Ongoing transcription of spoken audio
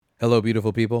Hello,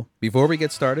 beautiful people. Before we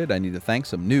get started, I need to thank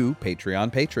some new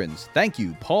Patreon patrons. Thank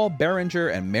you, Paul Berenger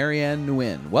and Marianne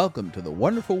Nguyen. Welcome to the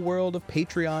wonderful world of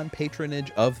Patreon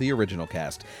patronage of the original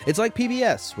cast. It's like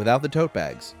PBS without the tote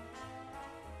bags.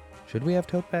 Should we have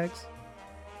tote bags?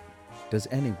 Does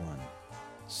anyone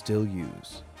still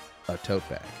use a tote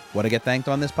bag? Want to get thanked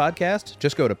on this podcast?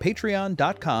 Just go to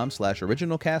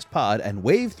patreon.com/originalcastpod and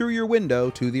wave through your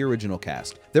window to the original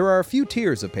cast. There are a few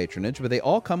tiers of patronage, but they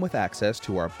all come with access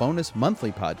to our bonus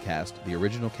monthly podcast, The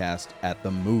Original Cast at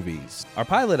the Movies. Our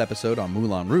pilot episode on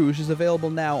Moulin Rouge is available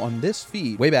now on this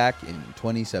feed way back in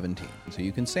 2017, so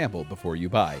you can sample before you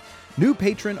buy. New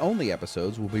patron-only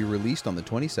episodes will be released on the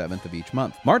 27th of each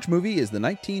month. March movie is the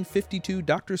 1952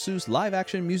 Dr. Seuss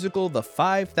live-action musical The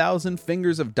 5,000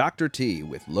 Fingers of Dr. T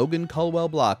with Logan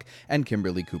Culwell-Block and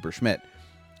Kimberly Cooper-Schmidt.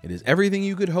 It is everything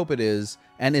you could hope it is,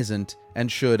 and isn't,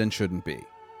 and shouldn't be.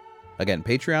 Again,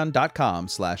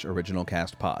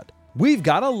 patreon.com/originalcastpod. We've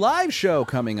got a live show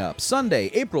coming up. Sunday,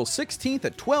 April 16th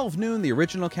at 12 noon, the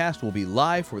Original Cast will be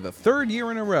live for the third year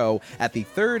in a row at the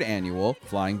third annual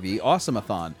Flying V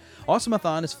Awesomeathon.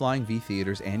 Awesomeathon is Flying V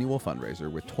Theater's annual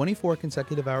fundraiser with 24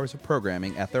 consecutive hours of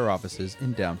programming at their offices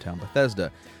in downtown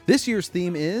Bethesda. This year's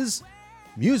theme is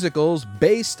musicals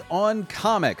based on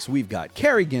comics. We've got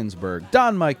Carrie Ginsburg,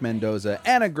 Don Mike Mendoza,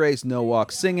 Anna Grace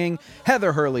Nowak singing,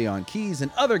 Heather Hurley on keys,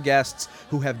 and other guests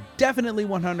who have definitely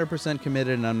 100%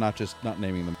 committed, and I'm not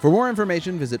naming them. For more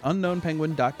information, visit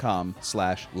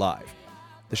unknownpenguin.com/live.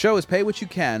 The show is pay what you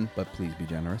can, but please be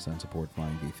generous and support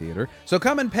Flying V Theater. So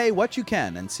come and pay what you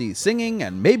can and see singing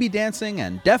and maybe dancing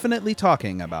and definitely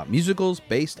talking about musicals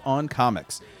based on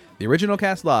comics. The Original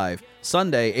Cast Live,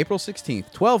 Sunday, April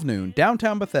 16th, 12 noon,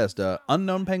 downtown Bethesda,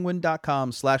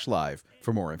 unknownpenguin.com/live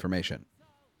for more information.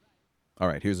 All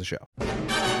right, here's the show.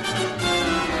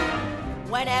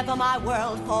 Whenever my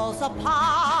world falls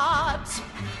apart,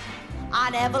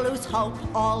 I never lose hope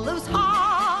or lose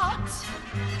heart.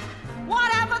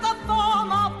 Whatever the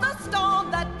form of the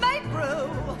storm that may brew,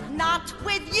 not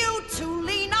with you to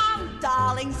lean on,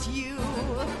 darlings, you.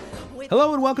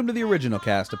 Hello and welcome to The Original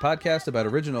Cast, a podcast about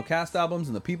original cast albums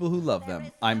and the people who love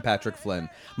them. I'm Patrick Flynn.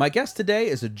 My guest today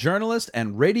is a journalist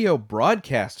and radio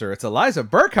broadcaster. It's Eliza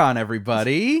Berkon,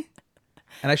 everybody.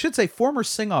 And I should say former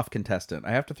sing-off contestant.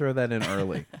 I have to throw that in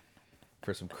early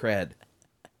for some cred.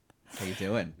 How you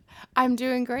doing? I'm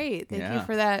doing great. Thank you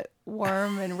for that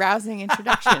warm and rousing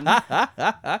introduction.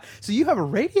 So you have a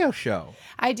radio show.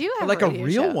 I do have like a radio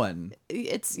real show. one.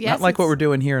 It's not like what we're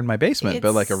doing here in my basement,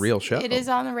 but like a real show. It is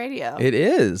on the radio. It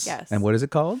is. Yes. And what is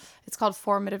it called? It's called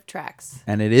Formative Tracks.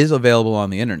 And it is available on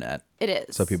the internet. It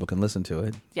is. So people can listen to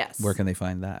it. Yes. Where can they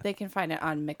find that? They can find it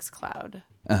on Mixcloud.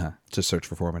 Just search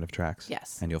for Formative Tracks.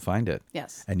 Yes. And you'll find it.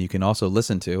 Yes. And you can also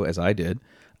listen to, as I did,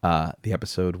 the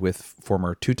episode with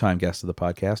former two-time guest of the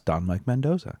podcast, Don Mike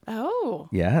Mendoza. Oh.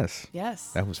 Yes. Yes.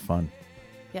 That was fun.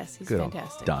 Yes, he's Good old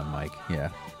fantastic. Don Mike,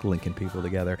 yeah. Linking people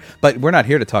together. But we're not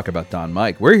here to talk about Don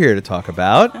Mike. We're here to talk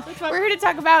about... We're here to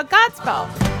talk about Godspell.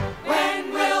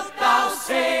 When wilt thou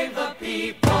save the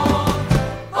people?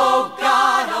 O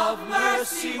God of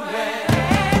mercy, when?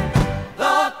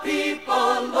 The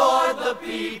people, Lord, the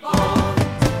people.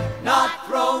 Not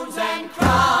thrones and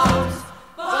crowns,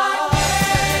 but when?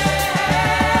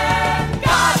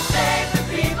 God save the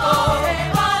people.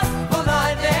 Save us for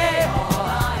thy name.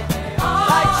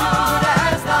 Thy children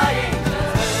as thy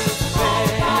angels.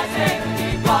 God save the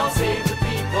people. God save the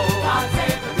people. God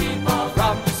save the people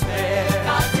from despair.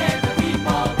 God save the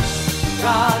people.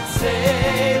 God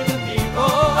save the people.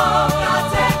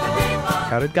 God save the people.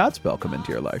 How did Godspell come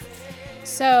into your life?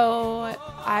 So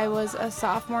I was a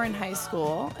sophomore in high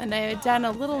school, and I had done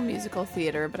a little musical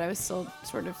theater, but I was still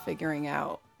sort of figuring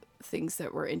out things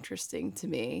that were interesting to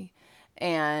me.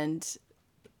 And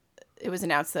it was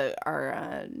announced that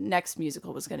our next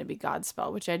musical was going to be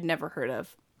Godspell, which I'd never heard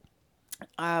of.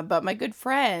 But my good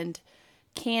friend,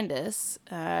 Candace,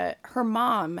 her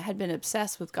mom had been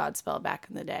obsessed with Godspell back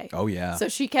in the day. Oh, yeah. So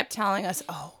she kept telling us,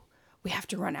 we have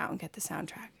to run out and get the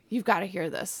soundtrack. You've got to hear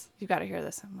this. You've got to hear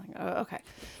this. I'm like, oh, okay.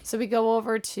 So we go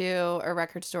over to a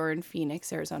record store in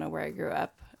Phoenix, Arizona, where I grew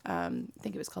up. I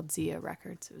think it was called Zia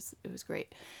Records. It was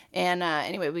great. And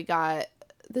anyway, we got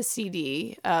the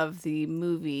CD of the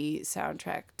movie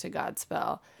soundtrack to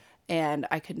Godspell, and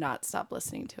I could not stop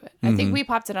listening to it. I think we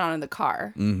popped it on in the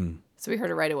car, so we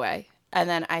heard it right away. And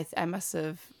then I must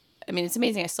have. I mean, it's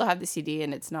amazing. I still have the CD,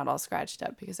 and it's not all scratched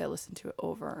up because I listened to it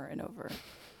over and over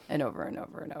and over and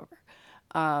over and over.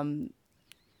 And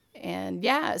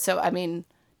yeah, so I mean,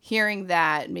 hearing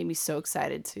that made me so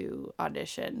excited to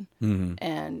audition,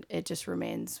 and it just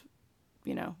remains,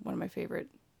 one of my favorite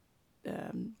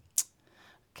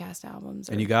cast albums.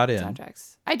 And you got in.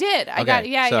 Soundtracks. I did. I Okay, got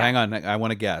yeah. So yeah. hang on, I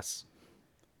want to guess.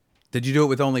 Did you do it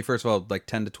with only, first of all, like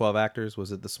 10 to 12 actors?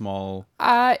 Was it the small,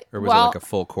 or was it like a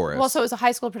full chorus? Well, so it was a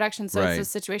high school production, so Right. it's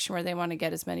a situation where they want to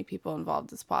get as many people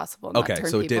involved as possible. And not Okay, turn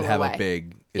so it did people have away. a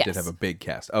big, it did have a big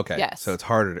cast. Okay, Yes. so it's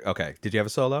harder. Okay, did you have a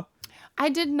solo? I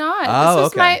did not. Oh, This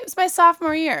was okay. it was my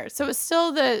sophomore year, so it was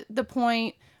still the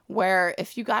point where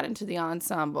if you got into the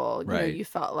ensemble, you know, Right. you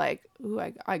felt like, ooh,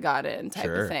 I got in type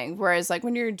Sure. of thing. Whereas like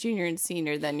when you're a junior and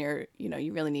senior, then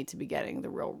you really need to be getting the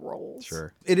real roles.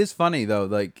 Sure. It is funny though,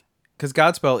 like, because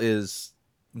Godspell is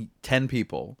 10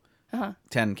 people,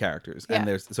 10 characters, Yeah.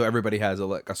 and so everybody has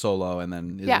a solo and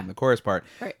then is Yeah. in the chorus part.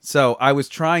 Right. So I was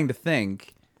trying to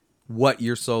think what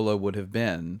your solo would have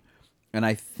been, and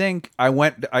I think I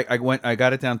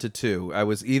got it down to 2. I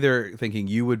was either thinking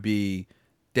you would be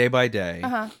Day by Day,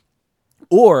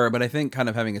 but I think kind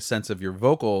of having a sense of your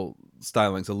vocal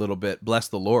stylings a little bit. Bless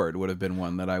the Lord would have been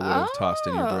one that I would have tossed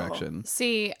in your direction.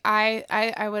 See,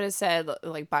 I would have said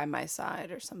like By My Side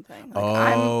or something.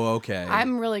 Like, Okay.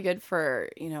 I'm really good for,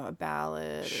 a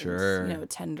ballad. Sure. And, Quiet,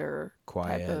 tender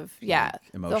type of,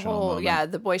 emotional the whole,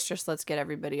 moment. the boisterous, let's get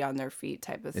everybody on their feet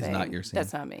type of Is thing. not your scene.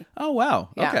 That's not me. Oh, wow.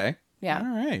 Yeah. Okay. Yeah.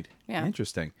 All right. Yeah.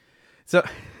 Interesting. So,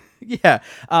 yeah.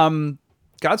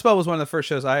 Godspell was one of the first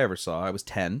shows I ever saw. I was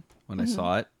 10 when I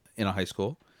saw it in a high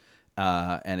school.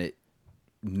 And it,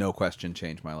 no question,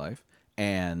 changed my life.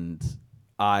 And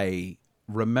I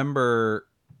remember,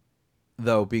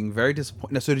 though, being very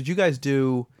disappointed. Now, so did you guys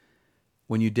do,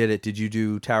 when you did it, did you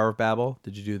do Tower of Babel?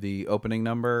 Did you do the opening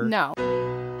number? No. So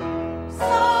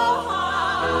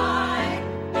high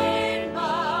in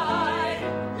my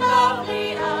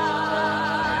lovely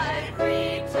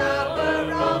ivory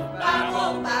tower of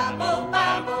Babel, Babel,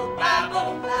 Babel,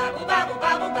 Babel, Babel, Babel,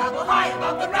 Babel, Babel, high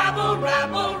above the rabble,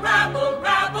 rabble, rabble,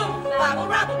 rabble, rabble, rabble,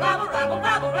 rabble, rabble,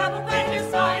 rabble, rabble, precious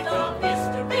sign of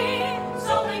history,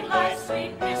 so in life's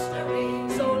sweet mystery.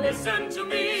 So listen to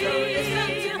me,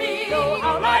 know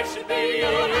how life should be,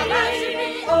 know how life should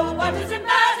be. Oh, what does it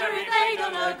matter if they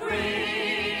don't agree?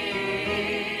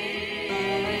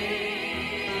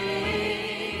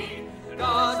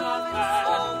 God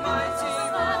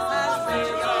Almighty has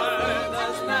made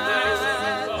us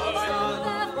man.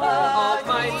 Almighty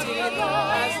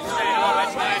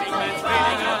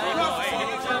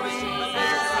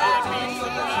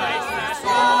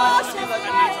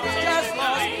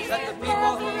has let the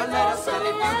people let us set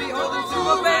it to beholden to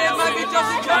obey. It might be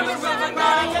just a German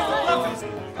recognize.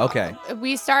 Okay.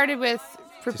 We started with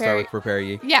To start Prepare. with Prepare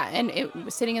Ye. Yeah, and it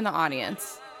was sitting in the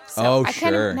audience. So Oh, I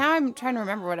kind sure. of, now I'm trying to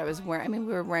remember what I was wearing. I mean,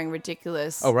 we were wearing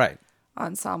ridiculous Oh, right.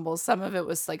 ensembles. Some of it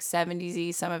was like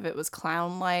 70s-y, some of it was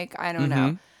clown-like. I don't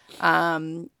Mm-hmm.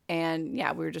 know. And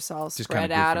yeah, we were just all Just spread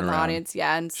kinda out goofing in the around. audience.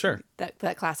 Yeah, and Sure.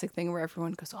 that classic thing where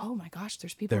everyone goes, "Oh my gosh,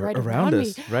 there's people They're right around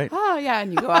us, me." right. Oh yeah,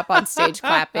 and you go up on stage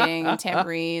clapping and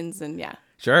tambourines and yeah.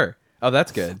 Sure. Oh,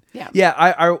 that's good. Yeah. Yeah,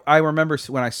 I remember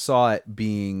when I saw it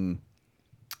being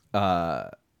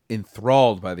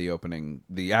enthralled by the opening,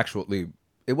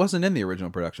 it wasn't in the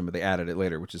original production, but they added it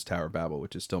later, which is Tower of Babel,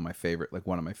 which is still my favorite, like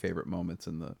one of my favorite moments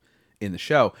in the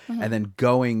show. And then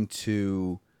going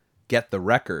to get the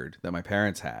record that my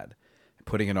parents had,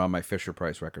 putting it on my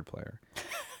Fisher-Price record player,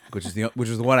 which was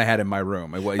the one I had in my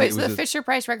room. Wait, so the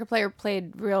Fisher-Price record player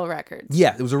played real records?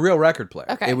 Yeah, it was a real record player.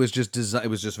 Okay. It was just it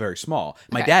was just very small.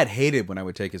 My Okay. dad hated when I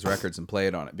would take his records and play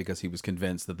it on it because he was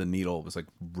convinced that the needle was like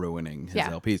ruining his Yeah.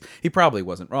 LPs. He probably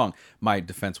wasn't wrong. My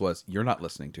defense was, you're not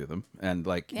listening to them, and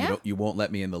like Yeah. you won't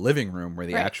let me in the living room where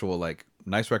the Right. actual like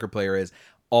nice record player is.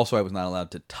 Also, I was not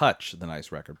allowed to touch the nice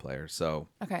record player, so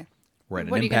Okay. we're at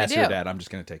an What are you gonna impasse here, do? Dad. I'm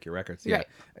just going to take your records. Yeah.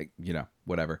 Right.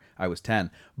 Whatever. I was 10.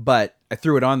 But I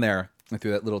threw it on there. I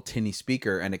threw that little tinny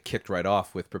speaker, and it kicked right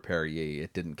off with Prepare Ye.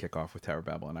 It didn't kick off with Tower of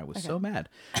Babel, and I was so mad.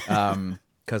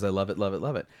 Because I love it, love it,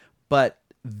 love it. But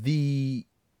it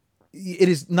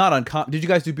is not uncommon. Did you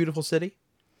guys do Beautiful City?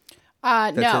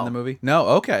 That's no. in the movie? No?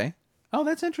 Okay. Oh,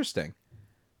 that's interesting.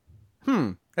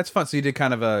 That's fun. So you did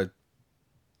kind of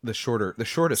the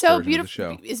shortest So version of the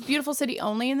show. Is Beautiful City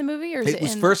only in the movie, or is It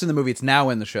was first in the movie. It's now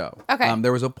in the show. Okay.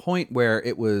 There was a point where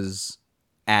it was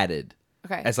added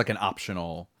Okay. as like an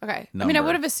optional. Okay. I number. mean, I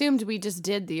would have assumed we just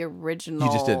did the original.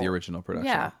 You just did the original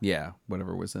production. Yeah. Yeah.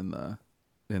 Whatever was in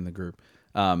the group.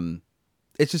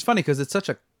 It's just funny because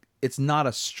it's not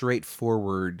a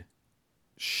straightforward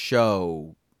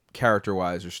show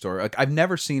character-wise or story. Like, I've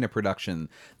never seen a production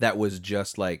that was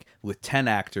just like with 10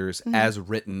 actors as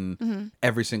written.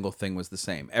 Every single thing was the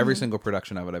same. Every single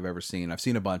production of it I've ever seen. I've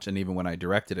seen a bunch, and even when I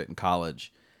directed it in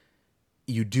college,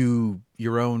 you do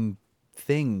your own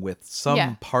thing with some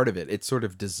Yeah. part of it. It's sort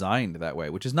of designed that way,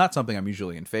 which is not something I'm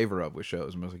usually in favor of with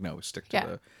shows. I'm like, no, we stick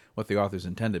to what the authors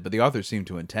intended. But the authors seem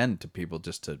to intend to people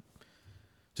just to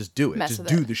do it, Mess just with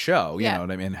do it. the show. You Yeah. know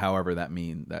what I mean? However that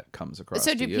comes across.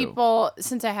 So do to you. people,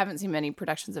 since I haven't seen many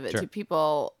productions of it, Sure. do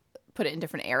people put it in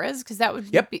different eras? Because that would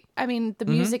Yep. be, I mean, the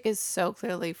music is so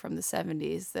clearly from the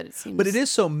 70s that it seems. But it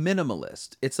is so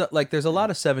minimalist. It's like there's a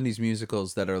lot of 70s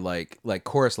musicals that are like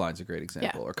Chorus Line's a great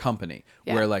example, or Company,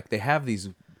 where like they have these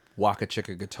Waka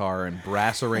Chicka guitar and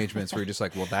brass arrangements where you're just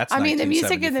like, well, that's I mean, the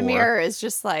music in the 1974. mirror is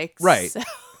just like. Right. So,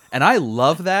 And I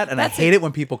love that, and I hate it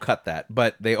when people cut that,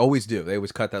 but they always do. They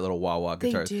always cut that little wah-wah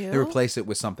guitar. do? They replace it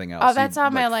with something else. oh, that's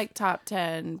on my like top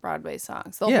 10 Broadway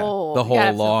songs. The Yeah, whole, the you gotta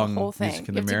have long the whole thing. music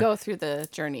in You the have mirror. to go through the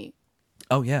journey.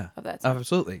 Oh, yeah. Of that song.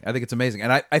 Absolutely. I think it's amazing.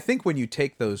 And I think when you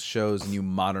take those shows and you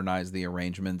modernize the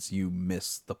arrangements, you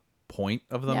miss the point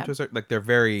of them to a certain... Like, they're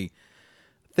very...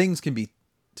 Things can be...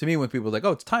 To me, when people are like,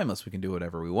 oh, it's timeless, we can do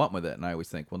whatever we want with it. And I always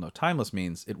think, well, no, timeless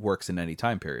means it works in any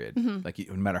time period. Like,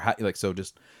 no matter how... Like, so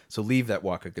leave that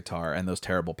Waka guitar and those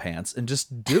terrible pants and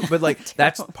just do... But, like,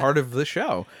 that's part of the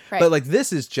show. Right. But, like,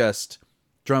 this is just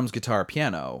drums, guitar,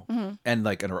 piano, and,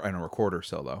 like, and a recorder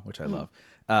solo, which I love.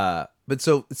 But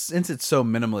so since it's so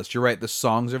minimalist, you're right. The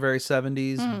songs are very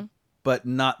 70s, but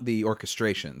not the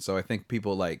orchestration. So I think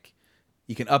people like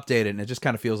you can update it, and it just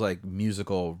kind of feels like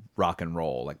musical rock and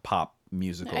roll, like pop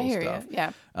musical I hear stuff. you.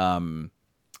 Yeah.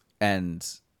 And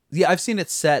yeah, I've seen it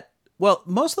set. Well,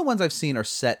 most of the ones I've seen are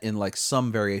set in like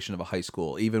some variation of a high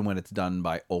school, even when it's done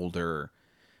by older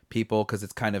people, because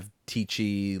it's kind of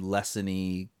teachy,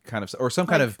 lessony kind of, or some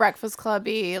kind of Breakfast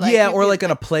Clubby. yeah, or like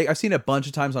on a play. I've seen it a bunch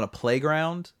of times on a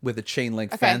playground with a chain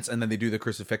link fence, and then they do the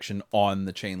crucifixion on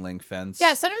the chain link fence.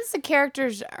 Yeah, sometimes the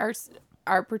characters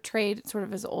are portrayed sort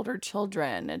of as older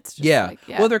children. It's just Yeah. like,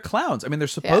 yeah. Well, they're clowns. I mean, they're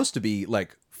supposed to be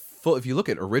like full. If you look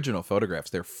at original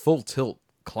photographs, they're full tilt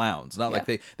clowns. Not like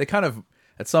they kind of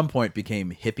at some point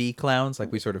became hippie clowns.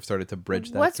 Like we sort of started to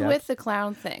bridge that. What's gap. with the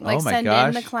clown thing? Like Oh my send gosh.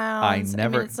 in the clowns. I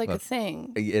never- it's like a look,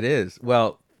 thing. It is.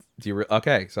 Well, do you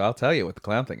okay, so I'll tell you what the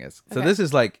clown thing is. So this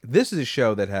is a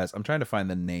show that has, I'm trying to find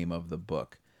the name of the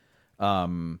book.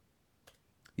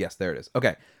 Yes, there it is.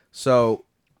 Okay. So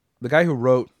the guy who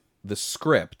wrote the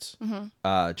script,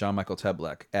 John Michael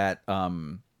Teblek,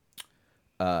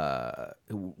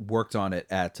 worked on it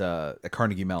at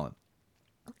Carnegie Mellon.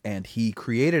 And he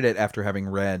created it after having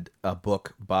read a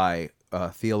book by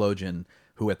a theologian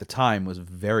who at the time was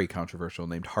very controversial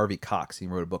named Harvey Cox. He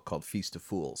wrote a book called Feast of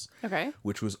Fools,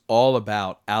 which was all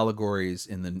about allegories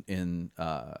in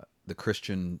the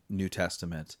Christian New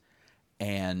Testament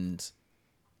and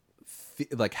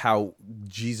like how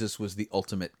Jesus was the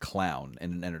ultimate clown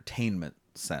in an entertainment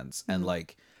sense, and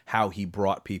like how he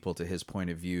brought people to his point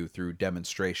of view through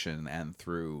demonstration and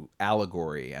through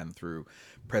allegory and through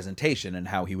presentation, and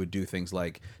how he would do things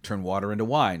like turn water into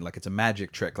wine like it's a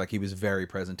magic trick. Like he was very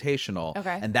presentational,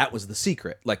 and that was the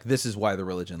secret. Like this is why the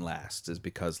religion lasts, is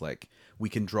because like we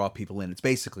can draw people in. It's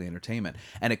basically entertainment.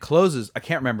 And it closes, I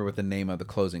can't remember what the name of the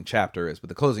closing chapter is, but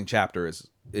the closing chapter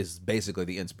is basically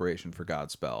the inspiration for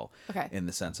Godspell, in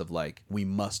the sense of like we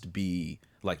must be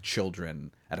like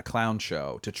children at a clown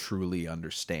show to truly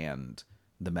understand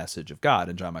the message of God.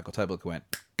 And John Michael Teblek went,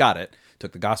 got it,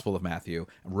 took the Gospel of Matthew,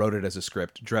 wrote it as a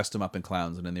script, dressed them up in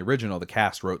clowns, and in the original, the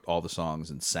cast wrote all the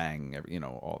songs and sang,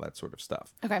 all that sort of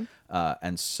stuff.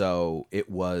 And so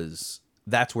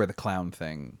that's where the clown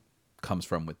thing comes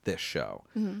from with this show,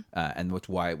 and that's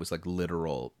why it was like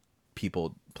literal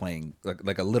people playing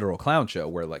like a literal clown show,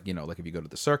 where like like if you go to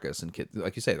the circus and kids,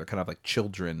 like you say, they're kind of like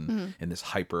children in this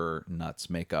hyper nuts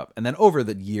makeup, and then over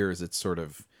the years it's sort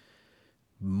of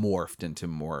morphed into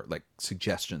more like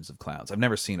suggestions of clowns. I've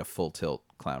never seen a full tilt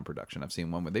clown production. I've seen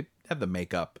one where they have the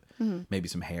makeup, maybe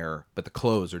some hair, but the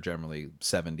clothes are generally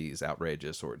 70s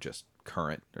outrageous or just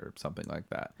current or something like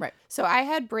that. Right. So I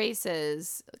had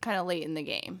braces kind of late in the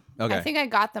game. Okay. I think I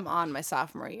got them on my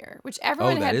sophomore year, which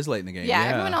everyone that had. is late in the game. Yeah, Yeah.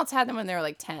 everyone else had them when they were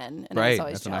like 10, and I Right. was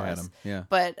always That's when I had jealous. them. Yeah.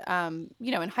 But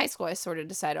in high school, I sort of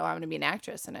decided, I'm going to be an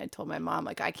actress, and I told my mom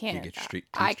like I can't. You get your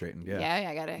teeth straightened. Yeah. Yeah,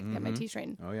 I gotta get my teeth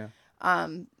straightened. Oh yeah.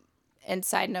 And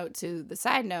side note to the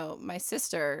side note, my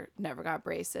sister never got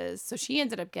braces, so she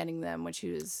ended up getting them when she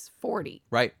was 40.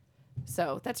 Right.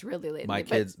 So that's really late. My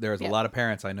kids, there's a lot of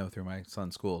parents I know through my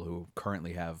son's school who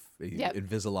currently have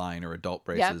Invisalign or adult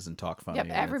braces and talk funny. Yep,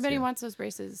 and everybody wants those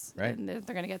braces, right? And they're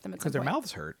going to get them at because some their point.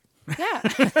 mouths hurt. Yeah.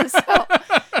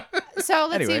 So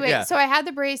let's Anyway, see. Wait. yeah. So I had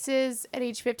the braces at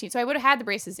age 15. So I would have had the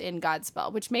braces in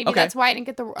Godspell, which maybe Okay. that's why I didn't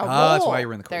get the role. That's why you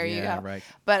were in the There you go. Right.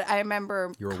 But I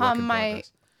remember You were a work in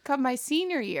progress. come my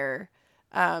senior year,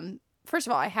 first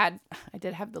of all, I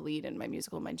did have the lead in my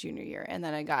musical my junior year, and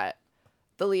then I got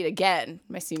the lead again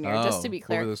my senior year, just to be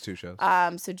clear. What were those two shows?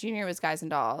 So junior was Guys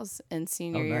and Dolls, and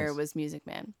senior year nice. was Music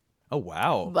Man. Oh,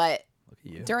 wow. But Look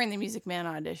at you. during the Music Man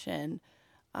audition,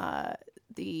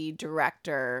 the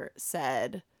director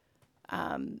said,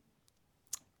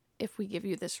 if we give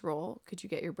you this role, could you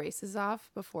get your braces off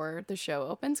before the show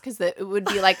opens? Because it would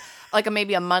be like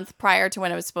maybe a month prior to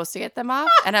when I was supposed to get them off.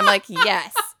 And I'm like,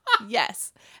 yes.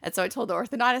 And so I told the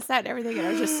orthodontist that and everything, and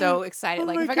I was just so excited.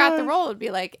 Like, if I got the role, it'd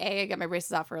be like, A, I got my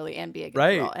braces off early, and B, I get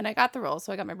the role. And I got the role,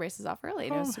 so I got my braces off early,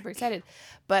 and I was super excited.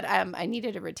 But I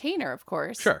needed a retainer, of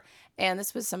course. Sure. And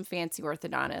this was some fancy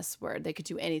orthodontist where they could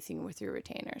do anything with your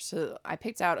retainer. So I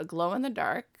picked out a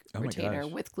glow-in-the-dark retainer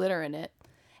with glitter in it.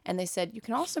 And they said, you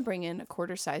can also bring in a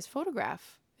quarter-size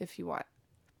photograph if you want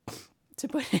to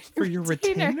put in For your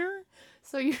retainer?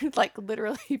 So you'd like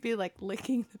literally be like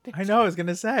licking the picture. I know, I was going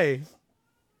to say.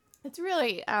 It's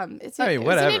really, it was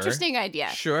whatever. an interesting idea.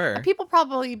 Sure. People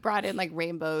probably brought in like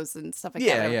rainbows and stuff like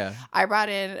that. Yeah. I brought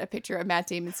in a picture of Matt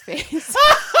Damon's face.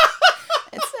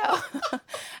 And so,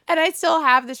 and I still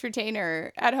have this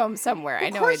retainer at home somewhere. I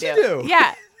know I do. You do.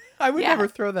 Yeah. I would never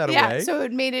throw that away. Yeah, so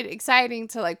it made it exciting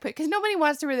to like put, because nobody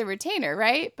wants to wear the retainer,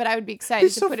 right? But I would be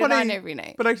excited to put it on every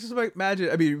night. But I just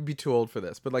imagine, I mean, you'd be too old for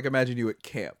this, but like imagine you at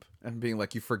camp and being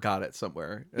like, you forgot it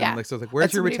somewhere. And Yeah. like, so it's like, where's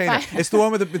That's your what we retainer? find. It's the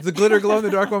one with it's the glitter glow in the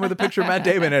dark one with the picture of Matt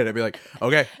Damon in it. I'd be like,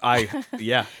 okay,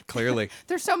 clearly.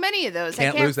 There's so many of those.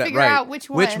 Can't I can't lose that. figure Right. out which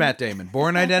one. Which Matt Damon?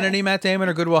 Born Identity Matt Damon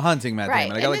or Good Will Hunting Matt Right.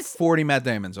 Damon? I And got like this- 40 Matt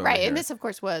Damons over Right, here. and this, of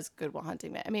course, was Good Will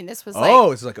Hunting. I mean, this was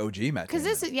this is like OG Matt Damon. because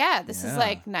this is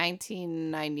like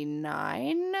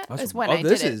 1999 is when I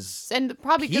did this it, is and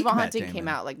probably peak Good Will Matt Hunting Damon. came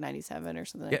out like 97 or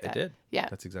something Yeah, like that. it did. Yeah,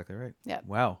 That's exactly right. Yeah.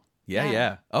 Wow. Yeah.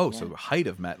 Yeah. Oh, Yeah. so height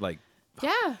of Matt, like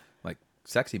yeah,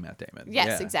 sexy Matt Damon.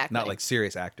 Yes, Yeah. exactly. Not like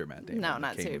serious actor Matt Damon. No, that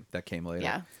not came, serious. That came later.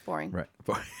 yeah. It's boring. Right.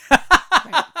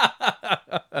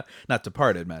 Not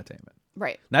Departed Matt Damon.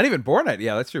 Right. Not even Born Identity.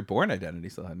 Yeah, that's your Born Identity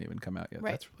still hadn't even come out yet.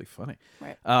 Right. That's really funny.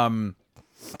 Right.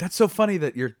 That's so funny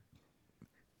that your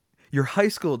high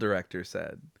school director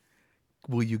said,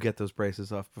 "Will you get those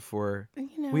braces off before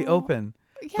we open?"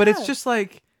 But it's Yeah. just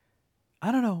like,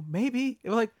 I don't know, maybe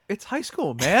like it's high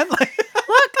school, man. Like,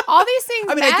 Look, all these things.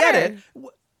 I mean, matter. I get it.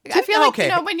 I feel like Okay,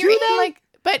 when do you're they? in like,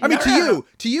 but I mean, no.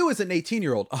 to you as an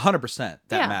 18-year-old, 100%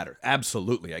 that Yeah. matters.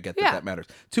 Absolutely, I get that Yeah. that matters.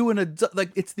 To an adult, like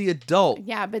it's the adult.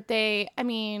 Yeah, but I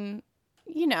mean,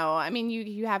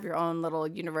 you have your own little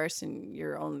universe and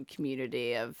your own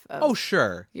community of Oh,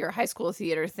 sure. your high school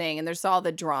theater thing, and there's all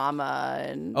the drama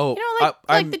and Oh, like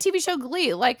I'm- the TV show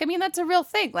Glee. Like, I mean, that's a real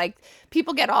thing. Like,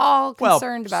 people get all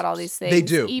concerned about all these things. they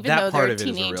do. even That though part they're of it is a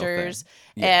real thing. teenagers,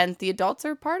 Yeah. and the adults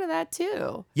are part of that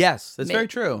too. Yes, that's very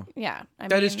true. Yeah,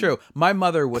 That is true. My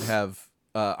mother would have.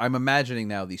 I'm imagining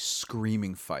now the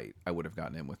screaming fight I would have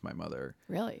gotten in with my mother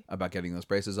Really? about getting those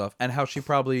braces off, and how she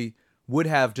probably would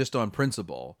have just on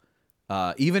principle,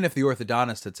 even if the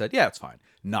orthodontist had said, "Yeah, it's fine,"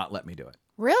 not let me do it.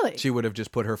 Really? She would have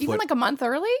just put her Even foot like a month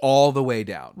early? all the way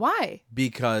down. Why?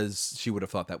 Because she would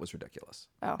have thought that was ridiculous.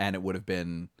 Oh. And it would have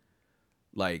been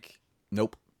like,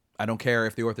 nope, I don't care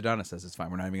if the orthodontist says it's fine.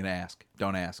 We're not even going to ask.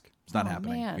 Don't ask. It's not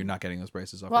happening. man. You're not getting those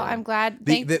braces off. Well, early. I'm glad.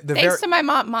 The Thanks to my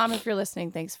mom, if you're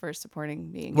listening, thanks for supporting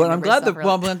me. Well, I'm glad the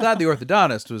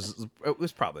orthodontist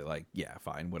was probably like, yeah,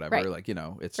 fine, whatever. Right. Like,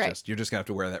 it's Right. just, you're just gonna have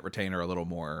to wear that retainer a little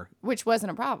more. Which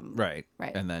wasn't a problem. Right.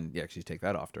 Right. And then, yeah, 'cause you take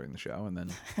that off during the show, and then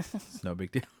it's no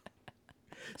big deal.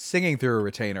 Singing through a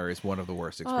retainer is one of the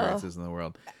worst experiences in the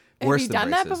world. Have Worse you than done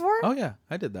that braces. before? Oh yeah,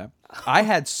 I did that. I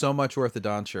had so much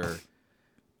orthodonture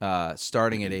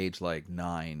starting at age like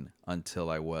 9 until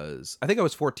I was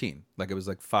 14. Like it was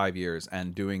like 5 years,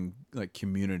 and doing like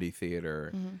community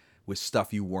theater with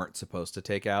stuff you weren't supposed to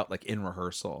take out, like in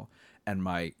rehearsal. And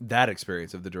that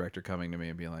experience of the director coming to me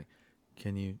and being like,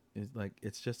 "Can you,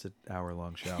 it's just an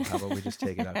hour-long show. How about we just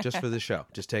take it out just for the show?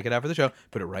 Just take it out for the show.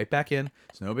 Put it right back in.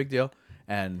 It's no big deal."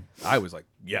 And I was like,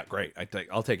 "Yeah, great.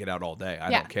 I'll take it out all day. I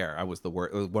Yeah. don't care." I was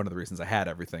one of the reasons I had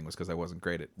everything was because I wasn't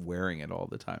great at wearing it all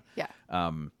the time. Yeah.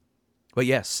 But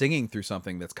yeah, singing through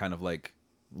something that's kind of like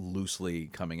loosely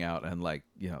coming out and like,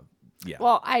 yeah.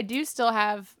 Well, I do still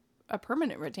have a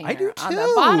permanent retainer I do on the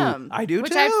too. bottom. I do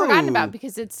which I've forgotten too. about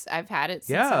because I've had it since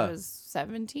Yeah. I was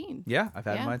 17. Yeah, I've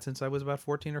had Yeah. mine since I was about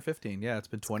 14 or 15. Yeah, it's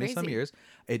been 20 some crazy. years.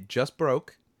 It just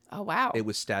broke. Oh wow. It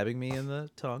was stabbing me in the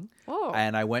tongue. Whoa.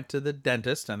 And I went to the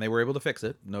dentist and they were able to fix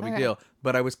it. No big Okay. deal.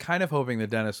 But I was kind of hoping the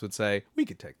dentist would say, "We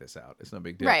could take this out. It's no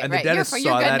big deal." Right, and right. the dentist You're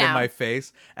saw good that in now. my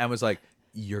face and was like,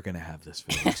 you're going to have this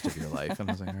for the rest of your life. And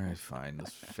I was like, all right, fine,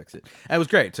 let's fix it. And it was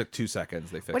great. It took 2 seconds.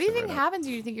 They fixed it. What do you think right happens?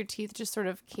 Do you think your teeth just sort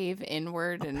of cave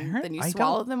inward and then you I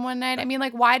swallow don't- them one night? I mean,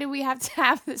 like, why do we have to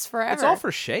have this forever? It's all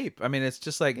for shape. I mean, it's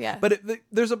just like, Yeah. but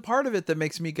there's a part of it that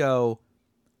makes me go,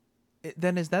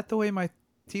 then is that the way my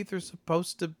teeth are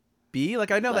supposed to be?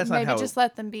 Like, I know that's not maybe how. just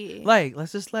let them be. Like,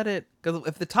 let's just let it. Because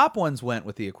if the top ones went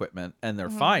with the equipment and they're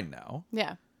fine now,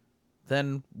 Yeah.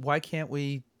 then why can't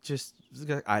we just?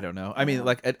 I don't know. I mean,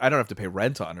 like, I don't have to pay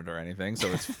rent on it or anything, so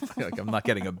it's like I'm not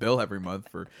getting a bill every month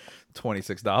for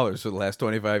 $26 for the last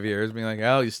 25 years, being like,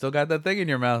 oh, you still got that thing in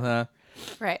your mouth, huh?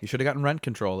 Right. You should have gotten rent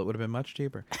control. It would have been much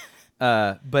cheaper.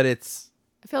 But it's.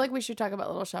 I feel like we should talk about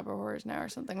Little Shop of Horrors now or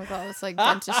something with all this like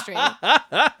dentistry.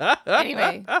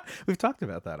 Anyway. We've talked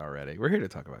about that already. We're here to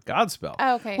talk about Godspell.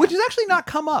 Oh, okay, Which yeah. has actually not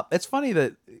come up. It's funny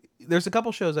that there's a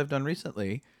couple shows I've done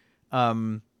recently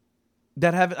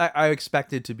that have I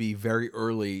expected to be very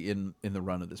early in the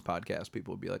run of this podcast.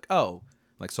 People would be like, oh,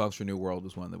 like Songs for New World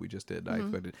was one that we just did. I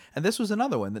expected. And this was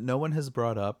another one that no one has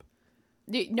brought up.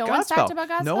 No one's talked about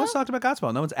Godspell? No one's talked about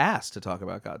Godspell. No one's asked to talk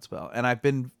about Godspell. And I've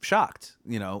been shocked,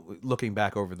 looking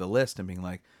back over the list and being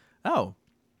like, oh,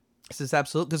 this is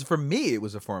absolute. Because for me, it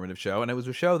was a formative show. And it was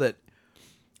a show that,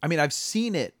 I mean, I've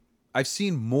seen it. I've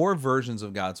seen more versions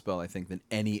of Godspell, I think, than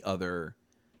any other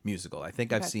musical. I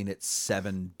think I've seen it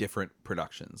 7 different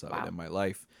productions of it in my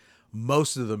life.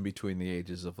 Most of them between the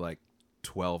ages of like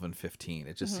 12 and 15.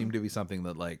 It just seemed to be something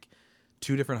that like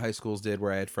 2 different high schools did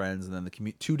where I had friends, and then the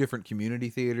 2 different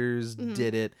community theaters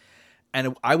did it.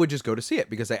 And I would just go to see it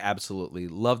because I absolutely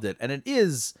loved it. And it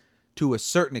is, to a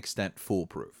certain extent,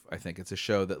 foolproof. I think it's a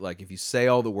show that, like, if you say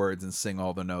all the words and sing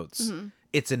all the notes,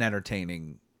 it's an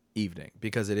entertaining evening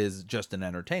because it is just an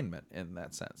entertainment in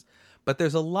that sense. But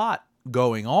there's a lot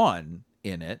going on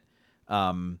in it.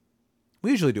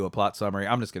 We usually do a plot summary.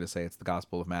 I'm just going to say it's the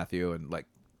Gospel of Matthew, and, like,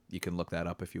 you can look that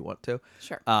up if you want to.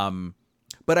 Sure.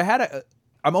 But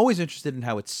I'm always interested in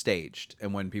how it's staged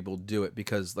and when people do it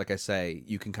because, like I say,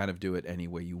 you can kind of do it any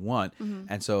way you want.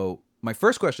 And so my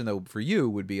first question, though, for you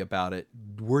would be about it.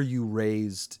 Were you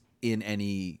raised in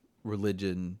any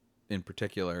religion in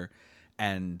particular?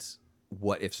 And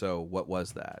if so, what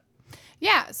was that?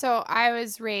 Yeah, so I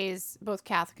was raised both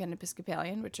Catholic and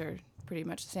Episcopalian, which are pretty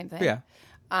much the same thing. Yeah.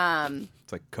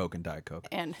 It's like Coke and Diet Coke.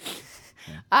 And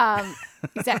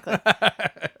exactly.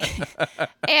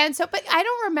 And so, but I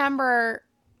don't remember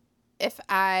if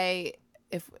I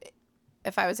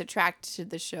was attracted to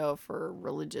the show for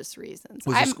religious reasons.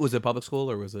 Was it public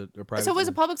school or was it a private? So it was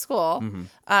a school? public school.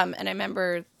 And I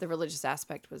remember the religious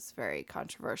aspect was very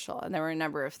controversial, and there were a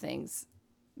number of things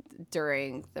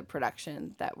during the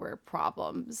production that were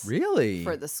problems. Really?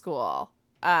 For the school.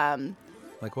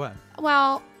 Like what?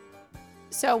 Well,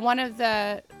 so one of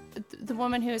the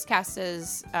woman who was cast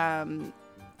as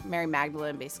Mary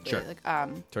Magdalene, basically. Sure. Like,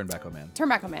 Turn Back, Oh Man. Turn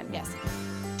Back, Oh Man, yes.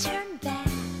 Turn back,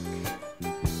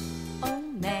 oh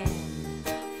man,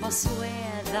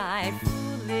 forswear thy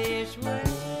foolish ways.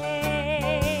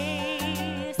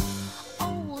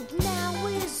 Old now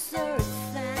is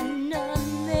earth, and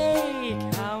none may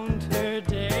count her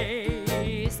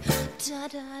days. Da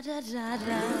da da da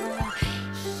da.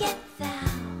 Yet thou,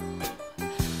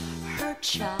 her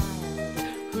child,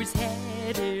 whose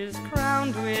head is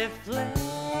crowned with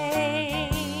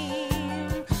flame,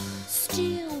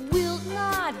 still wilt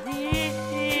not hear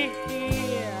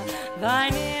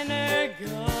thine inner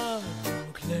God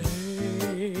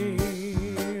proclaim.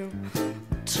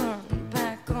 Turn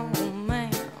back, oh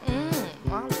man,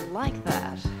 I like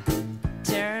that.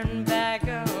 Turn back,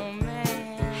 oh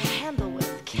man, handle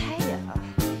with care.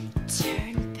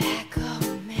 Turn back,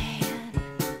 oh man,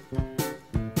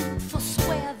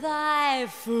 forswear thy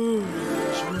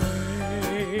foolish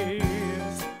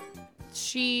ways.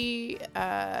 She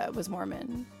was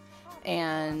Mormon,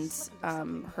 and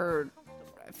her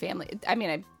family. I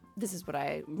mean, this is what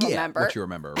I remember. Yeah, what you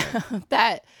remember, right?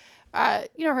 That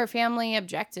her family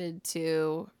objected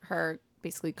to her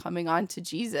basically coming on to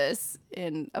Jesus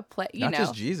in a play. Not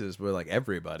just Jesus, but like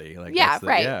everybody. Like Yeah, that's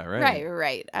right. Yeah, right.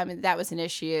 Right. I mean, that was an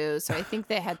issue. So I think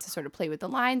they had to sort of play with the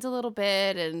lines a little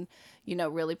bit and,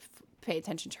 really pay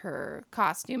attention to her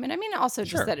costume. And I mean, also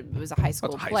just that it was a high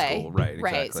school High play. school, right,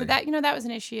 Right. So exactly. that, that was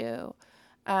an issue.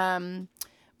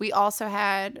 We also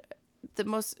had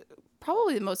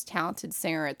probably the most talented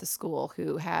singer at the school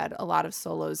who had a lot of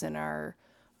solos in our,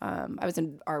 I was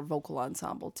in our vocal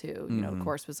ensemble too, of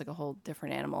course, was like a whole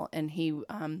different animal. And he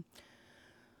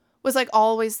was like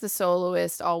always the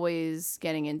soloist, always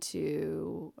getting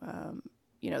into,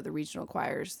 the regional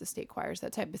choirs, the state choirs,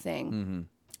 that type of thing.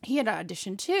 He had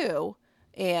auditioned too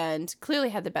and clearly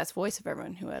had the best voice of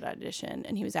everyone who had auditioned,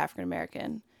 and he was African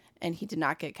American, and he did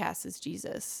not get cast as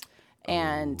Jesus,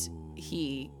 and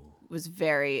he was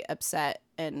very upset.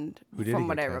 And Who did from he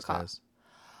what get I cast recall, as?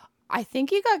 I think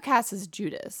he got cast as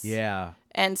Judas. Yeah.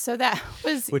 And so that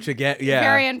was Which again, yeah.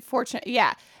 very unfortunate.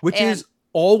 Yeah. Which And is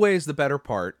always the better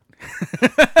part.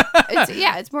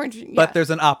 it's more interesting. But there's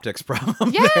an optics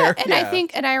problem Yeah, there.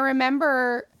 and I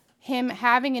remember him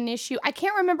having an issue. I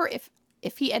can't remember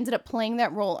if he ended up playing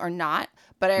that role or not,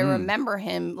 but I remember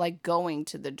him like going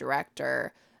to the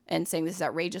director and saying, "This is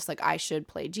outrageous. Like, I should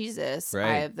play Jesus. Right.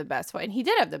 I have the best voice," and he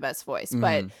did have the best voice.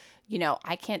 But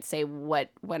I can't say what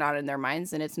went on in their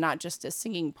minds, and it's not just a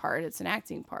singing part; it's an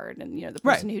acting part. And the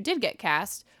person who did get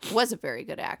cast was a very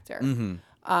good actor,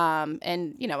 and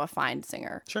a fine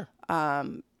singer. Sure.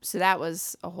 So that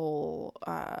was a whole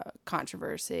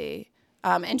controversy.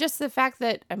 And just the fact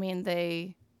that,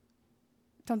 they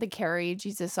carry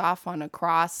Jesus off on a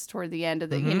cross toward the end of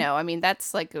the,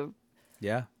 that's like a...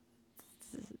 Yeah.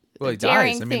 Well, he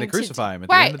daring dies. thing They to crucify him at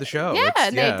right. the end of the show. Yeah,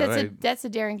 that's a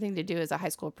daring thing to do as a high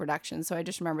school production. So I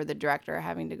just remember the director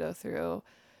having to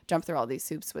jump through all these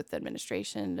hoops with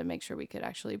administration to make sure we could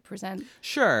actually present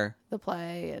the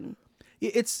play. And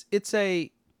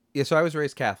so I was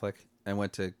raised Catholic and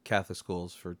went to Catholic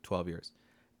schools for 12 years.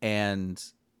 And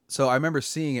so I remember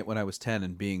seeing it when I was 10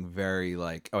 and being very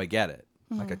like, oh, I get it.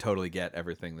 Like, I totally get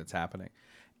everything that's happening.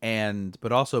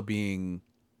 But also being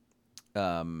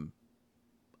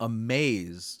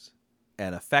amazed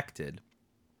and affected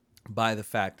by the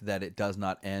fact that it does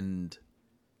not end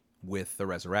with the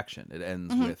resurrection. It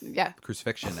ends with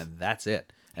crucifixion, and that's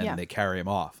it. And they carry him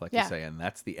off, like you say, and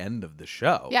that's the end of the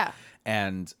show. Yeah.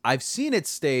 And I've seen it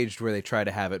staged where they try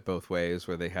to have it both ways,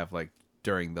 where they have like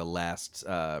during the last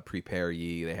Prepare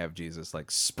Ye, they have Jesus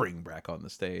like spring back on the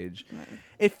stage. Right.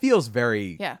 It feels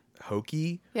very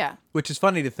hokey. Yeah. Which is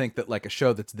funny to think that like a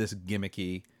show that's this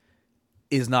gimmicky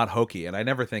is not hokey, and I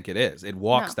never think it is. It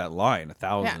walks that line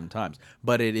 1,000 times,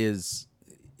 but it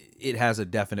has a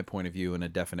definite point of view and a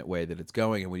definite way that it's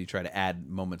going. And when you try to add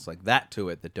moments like that to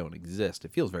it that don't exist,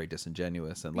 it feels very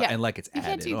disingenuous and like it's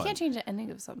added on. You can't change the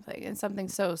ending of something, and something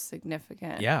so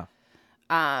significant. Yeah.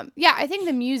 I think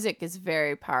the music is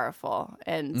very powerful,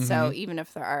 and so even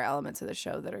if there are elements of the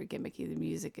show that are gimmicky, the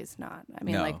music is not.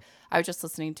 Like I was just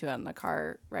listening to it in the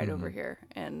car right over here,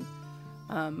 and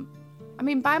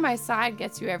By My Side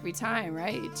gets you every time,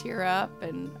 right? You tear up,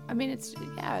 and it's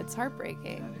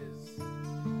heartbreaking.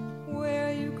 Where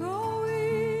are you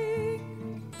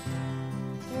going?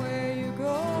 Where are you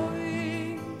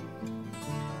going?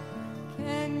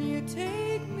 Can you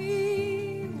take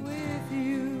me with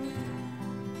you?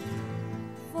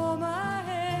 For my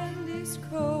hand is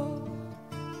cold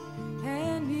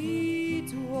and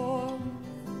needs warmth.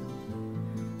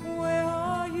 Where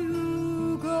are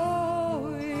you going?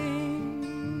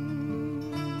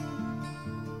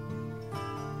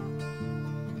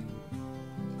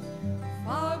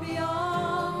 Far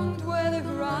beyond where the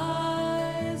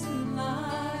horizon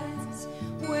lies,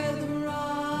 where the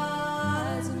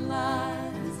horizon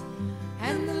lies,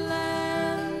 and the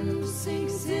land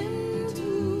sinks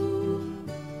into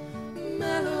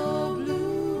mellow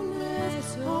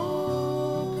blueness.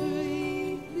 Oh,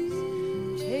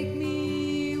 please take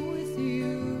me with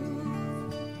you.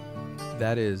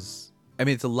 That is,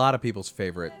 it's a lot of people's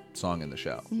favorite song in the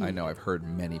show. I know I've heard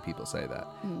many people say that.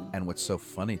 And what's so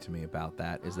funny to me about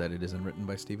that is that it isn't written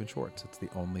by Stephen Schwartz. It's the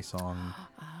only song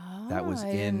that was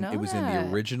in the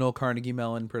original Carnegie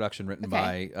Mellon production written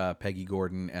by Peggy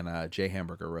Gordon, and Jay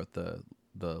Hamburger wrote the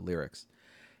lyrics.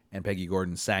 And Peggy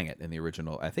Gordon sang it in the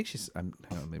original. I think hang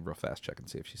on, let me real fast check and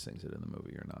see if she sings it in the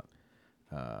movie or not.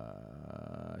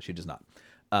 She does not.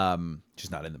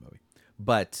 She's not in the movie.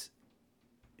 But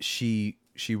she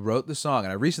wrote the song,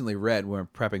 and I recently read, when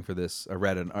prepping for this, I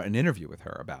read an interview with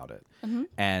her about it,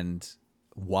 and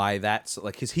why that's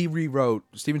like, because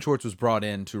Stephen Schwartz was brought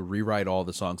in to rewrite all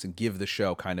the songs and give the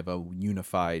show kind of a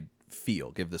unified feel,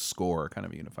 give the score kind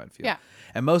of a unified feel. Yeah.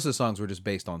 And most of the songs were just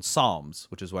based on psalms,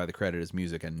 which is why the credit is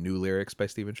music and new lyrics by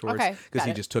Stephen Schwartz, because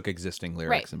he just took existing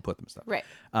lyrics and put them stuff. Right.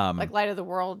 Like Light of the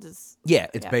World is. Yeah,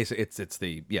 it's basic. It's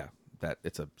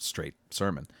a straight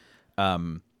sermon.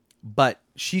 But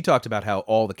she talked about how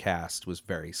all the cast was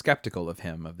very skeptical of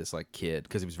him, of this like kid,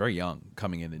 because he was very young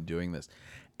coming in and doing this.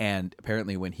 And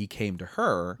apparently when he came to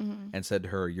her and said to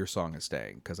her, your song is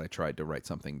staying because I tried to write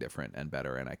something different and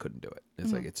better and I couldn't do it.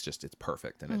 It's like, it's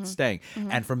perfect and it's staying.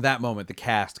 And from that moment, the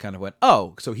cast kind of went,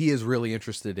 oh, so he is really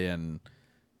interested in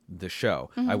the show.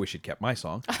 I wish he'd kept my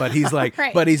song, but he's like,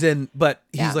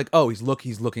 he's like, oh, he's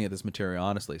looking at this material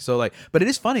honestly. So like, but it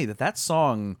is funny that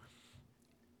song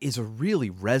is a really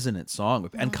resonant song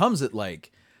and comes at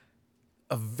like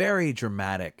a very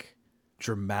dramatic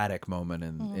moment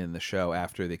in the show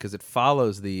after because it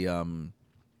follows the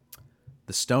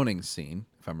stoning scene,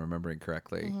 if I'm remembering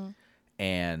correctly,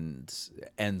 and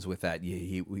ends with that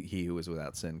he who was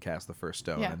without sin cast the first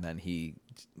stone, and then he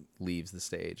leaves the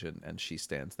stage and she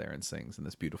stands there and sings in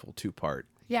this beautiful 2-part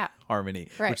harmony,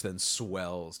 which then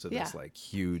swells to this like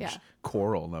huge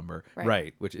choral number,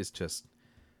 which is just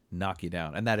knock you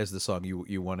down. And that is the song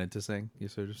you wanted to sing. You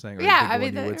sort of sang, or I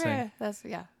mean, you would sing. That's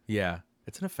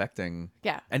It's an affecting,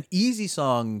 an easy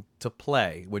song to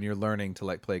play when you're learning to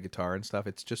like play guitar and stuff.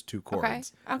 It's just 2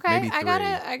 chords. Okay. Maybe 3.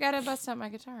 I gotta bust out my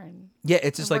guitar and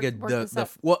it's just like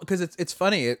because it's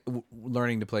funny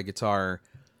learning to play guitar.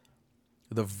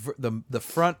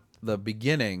 The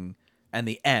beginning and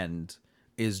the end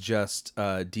is just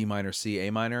D minor C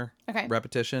A minor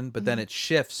repetition, but then it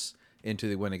shifts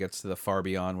into when it gets to the far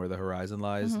beyond where the horizon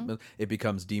lies, it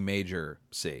becomes D major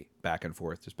C, back and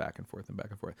forth, just back and forth and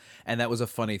back and forth. And that was a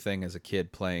funny thing as a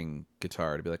kid playing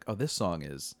guitar to be like, oh, this song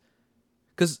is,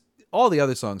 because all the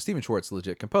other songs, Stephen Schwartz,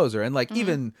 legit composer, and like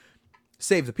even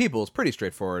Save the People is pretty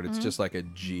straightforward. It's just like a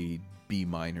G, B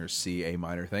minor, C, A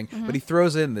minor thing. But he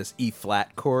throws in this E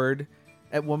flat chord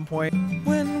at one point.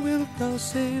 When wilt thou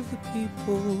save the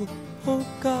people, O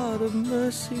God of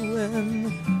mercy? When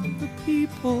the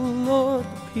people, Lord,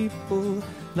 the people,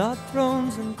 not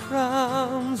thrones and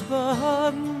crowns,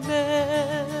 but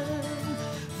men,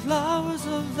 flowers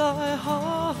of thy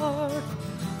heart,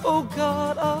 O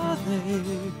God, are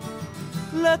they?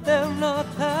 Let them not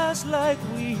pass like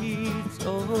weeds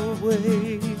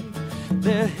away.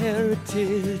 Their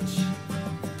heritage,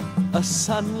 a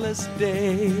sunless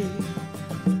day.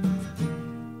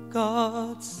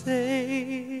 God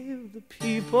save the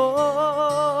people.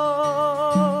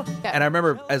 And I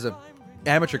remember as a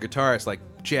amateur guitarist, like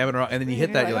jamming around, and then you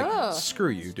hit that, you're like, oh. screw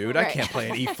you, dude. I can't play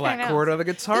an E flat chord on the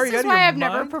guitar. This You is out of why your I've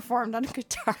never mind? performed on a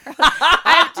guitar.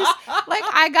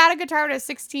 I got a guitar when I was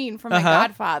 16 from my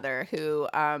godfather,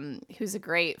 who's a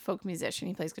great folk musician.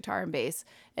 He plays guitar and bass,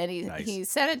 and he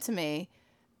sent it to me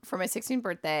for my 16th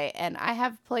birthday, and I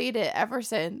have played it ever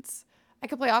since. I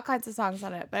could play all kinds of songs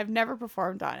on it, but I've never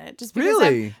performed on it. Just because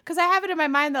because I have it in my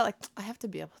mind that like I have to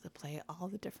be able to play all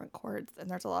the different chords, and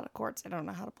there's a lot of chords I don't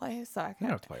know how to play, so I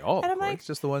can't play all the chords. Like,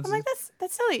 just the ones. I'm like,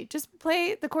 that's silly. Just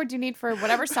play the chords you need for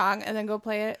whatever song, and then go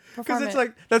play it. Because it's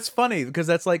like that's funny because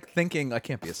that's like thinking I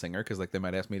can't be a singer because like they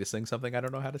might ask me to sing something I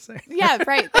don't know how to sing. Yeah,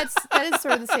 right. That is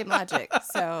sort of the same logic.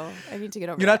 So I need to get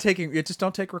over. You're not taking. You just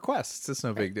don't take requests. It's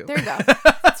no big deal. There you go. Did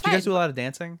you guys do a lot of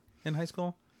dancing in high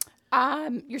school?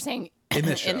 You're saying in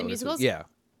this show, in the musicals? Yeah.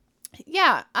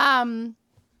 I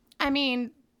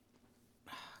mean,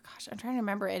 gosh, I'm trying to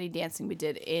remember any dancing we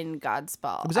did in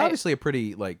Godspell. It was obviously a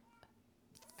pretty like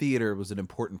theater was an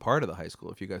important part of the high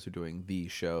school. If you guys were doing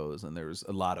these shows, and there was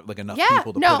a lot of like enough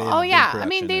people to put in. I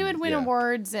mean, they would win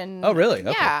awards and. Oh, really?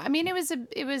 Okay. Yeah, I mean,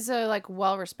 it was a like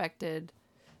well-respected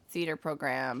theater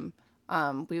program.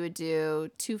 We would do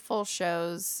 2 full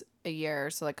shows a year,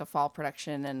 so like a fall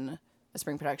production and a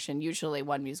spring production, usually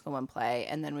 1 musical, 1 play,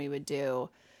 and then we would do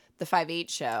the 5/8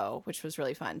 show, which was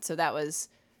really fun. So that was,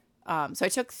 so I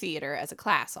took theater as a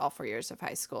class all 4 years of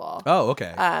high school. Oh,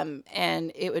 okay.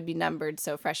 And it would be numbered.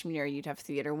 So freshman year, you'd have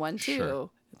theater 1, 2,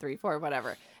 3, 4,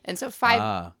 whatever. And so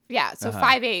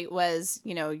 5/8 was,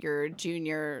 your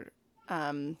junior,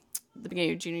 the beginning of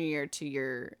your junior year to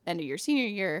your end of your senior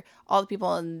year. All the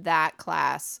people in that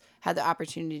class had the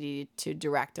opportunity to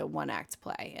direct a 1-act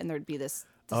play, and there'd be this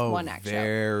 1-act show.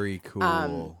 Very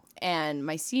cool. And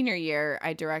my senior year,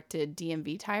 I directed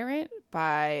DMV Tyrant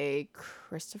by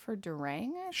Christopher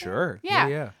Durang. I think. Sure.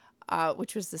 Yeah.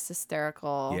 Which was this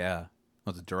hysterical. Yeah.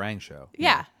 Well, it's a Durang show.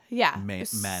 Yeah. Manic.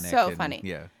 So funny.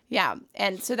 Yeah. Yeah.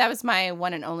 And so that was my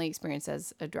one and only experience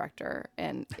as a director.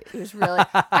 And it was really,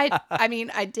 I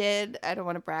mean, I don't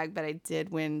want to brag, but I did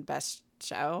win Best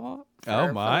Show. For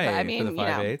the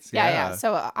 5/8s. Yeah.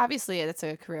 So obviously that's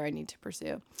a career I need to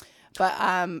pursue. But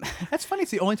that's funny.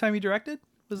 It's the only time you directed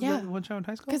was the one show in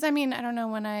high school. Because I mean, I don't know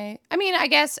when I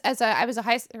guess I was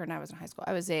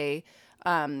a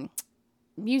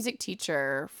music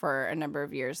teacher for a number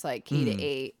of years, like K to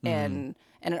 8, and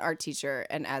an art teacher,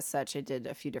 and as such, I did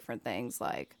a few different things.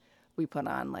 Like we put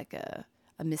on like a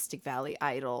Mystic Valley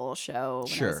Idol show,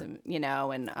 when I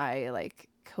was and I like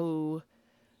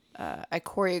I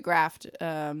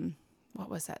choreographed. What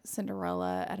was that?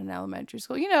 Cinderella at an elementary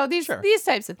school. These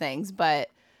types of things, but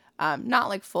not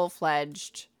like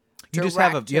full-fledged. You just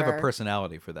have a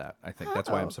personality for that. I think that's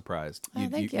why I'm surprised. You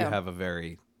thank you. have a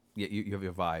very you have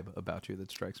a vibe about you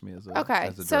that strikes me as a Okay,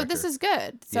 as a so director. this is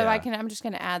good. So Yeah. I'm just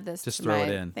going to add this. Just to throw my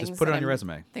it in. things Just put it that on your I'm-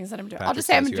 resume. Things that I'm doing. Patrick I'll just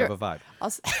say I'm a says you have a vibe.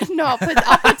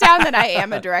 I'll put down that I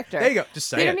am a director. There you go. Just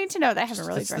say They it. don't need to know that I haven't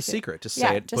really It's directed. the secret. Just Yeah,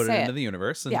 say it. just Put it say into the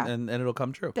universe, and, Yeah. and it'll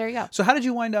come true. There you go. So how did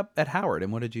you wind up at Howard,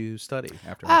 and what did you study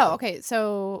after? high school? Okay.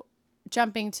 So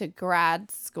jumping to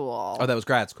grad school. Oh, that was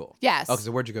grad school. Yes. Oh,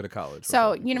 so where'd you go to college?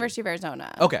 So University of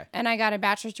Arizona. Okay. And I got a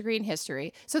bachelor's degree in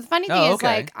history. So the funny thing Oh, is, okay.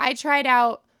 like,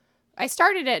 I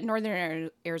started at Northern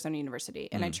Arizona University,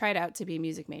 and I tried out to be a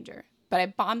music major, but I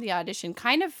bombed the audition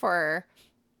kind of for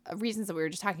reasons that we were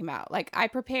just talking about. Like, I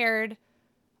prepared,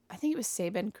 I think it was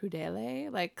Sabin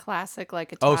Crudele, like classic,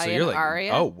 like Italian Oh, so you're like,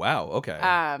 aria. oh wow, okay. So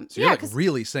yeah, you're like 'cause-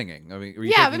 really singing. I mean, were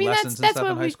you Yeah, taking I mean, lessons that's and stuff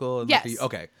what in high we- school? And yes.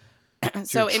 Okay. So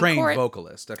So you're a in trained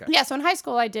vocalist. Okay. Yeah, so in high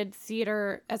school I did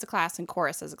theater as a class and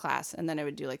chorus as a class, and then I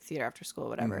would do like theater after school,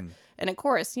 whatever. And in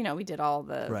chorus, we did all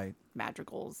the Right.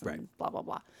 madrigals and Right. blah blah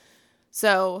blah.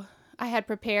 So I had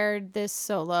prepared this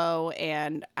solo,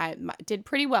 and I did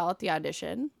pretty well at the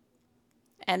audition.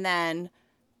 And then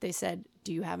they said,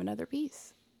 "Do you have another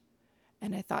piece?"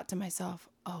 And I thought to myself,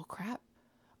 "Oh crap,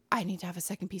 I need to have a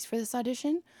second piece for this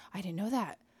audition. I didn't know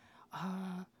that."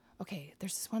 Okay,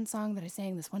 there's this one song that I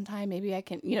sang this one time. Maybe I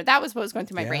can, that was what was going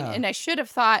through my brain. Yeah. And I should have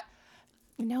thought,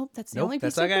 nope, that's the Nope, only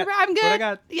piece that's what I got. I'm good. What I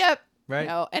got. Yep. Right.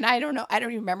 No, and I don't know. I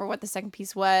don't even remember what the second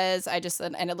piece was. I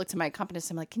looked at my accompanist.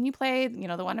 I'm like, can you play,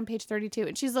 the one on page 32?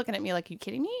 And she's looking at me like, you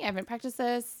kidding me? I haven't practiced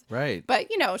this. Right. But,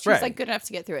 she was Right. like good enough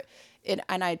to get through it.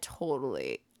 And I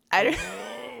totally, and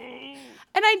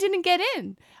I didn't get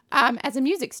in as a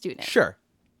music student. Sure.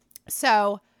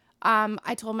 So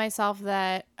I told myself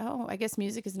that, I guess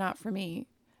music is not for me.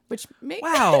 Which makes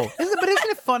Wow. But isn't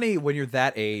it funny when you're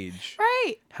that age?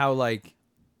 right. How like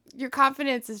Your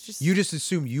confidence is just you just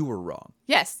assume you were wrong.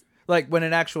 yes, Like when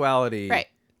in actuality, right.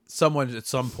 someone at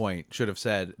some point should have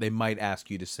said they might ask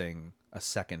you to sing a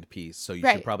second piece, so you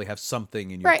Right. should probably have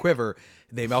something in your Right. quiver.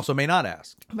 They also may not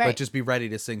ask, but Right. just be ready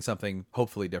to sing something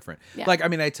hopefully different. Yeah. Like, I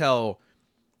mean, I tell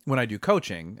when I do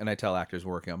coaching and I tell actors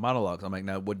working on monologues, I'm like,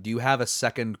 now, do you have a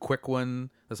second quick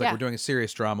one? That's like, Yeah. we're doing a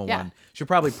serious drama Yeah. one. You should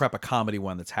probably prep a comedy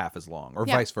one that's half as long, or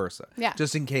Yeah. vice versa. Yeah.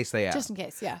 Just in case they ask. Just in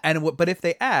case, yeah. And but if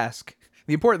they ask,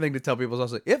 the important thing to tell people is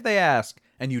also, if they ask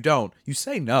and you don't, you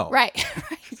say no. Right.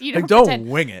 You Like, don't don't pretend.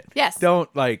 wing it. Yes. Don't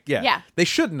yeah. Yeah. They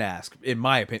shouldn't ask, in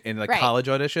my opinion, in like Right. college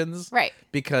auditions. Right.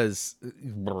 Because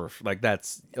like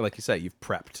that's like you say, you've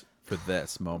prepped for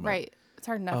this moment. Right. It's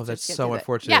hard enough. Oh, to that's just get so through it.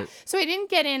 unfortunate. Yeah. So I didn't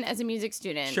get in as a music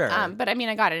student. Sure. But I mean,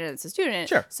 I got in as a student.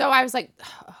 Sure. So I was like,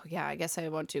 oh yeah, I guess I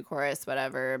won't do chorus,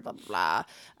 whatever, blah blah blah.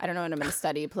 I don't know what I'm going to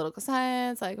study, political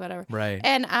science, like whatever. Right.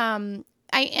 And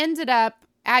I ended up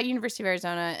at University of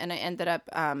Arizona, and I ended up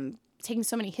taking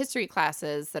so many history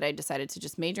classes that I decided to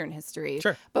just major in history.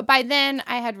 Sure. But by then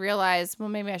I had realized, well,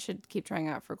 maybe I should keep trying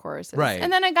out for choruses. Right.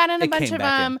 And then I got in a It bunch came of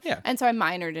back in. them. Yeah. And so I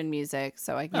minored in music.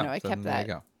 So I So kept then there that.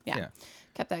 you go. Yeah.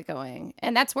 Kept that going.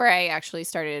 And that's where I actually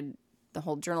started the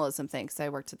whole journalism thing, because I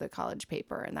worked at the college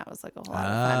paper, and that was like a whole lot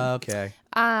of fun. Okay.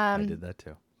 I Um, did that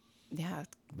too. yeah.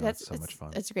 That's so much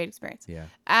fun. It's a great experience. Yeah.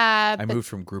 I But moved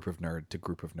from group of nerd to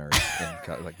group of nerds,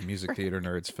 and like music theater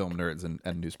nerds, film nerds,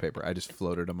 and newspaper. I just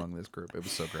floated among this group. It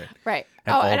was so great. right.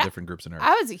 And all and different groups of nerds.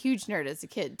 I was a huge nerd as a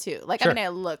kid too. Like, Sure.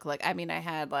 I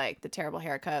had like the terrible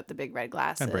haircut, the big red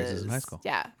glasses. And braces in high school.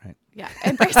 Yeah. Right. Yeah.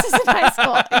 And braces in high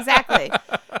school. Exactly.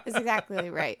 That's exactly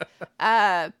right.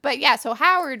 But yeah, so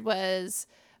Howard was,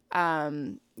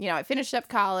 I finished up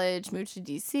college, moved to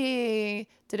DC,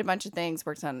 did a bunch of things,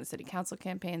 worked on the city council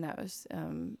campaign. That was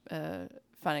a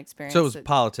fun experience. So it was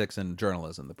politics and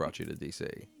journalism that brought you to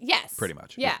DC. Yes. Pretty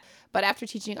much. Yeah. But after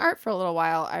teaching art for a little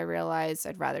while, I realized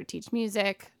I'd rather teach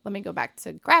music. Let me go back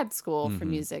to grad school for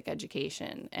music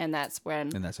education. And that's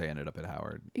when And that's how I ended up at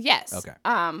Howard. yes. Okay.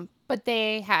 But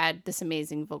they had this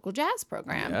amazing vocal jazz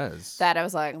program Yes. that I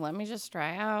was like, let me just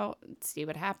try out, see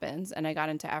what happens. And I got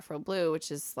into Afro Blue, which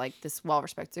is like this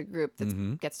well-respected group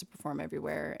that gets to perform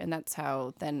everywhere. And that's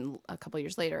how then a couple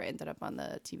years later I ended up on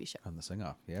the TV show. On the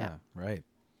sing-off. Yeah. Right.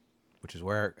 Which is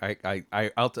where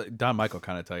I'll Don Michael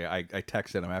kind of tell you. I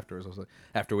texted him afterwards. I was like,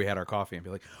 after we had our coffee, and be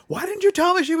like, "Why didn't you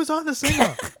tell me she was on the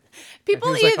sing-off?" People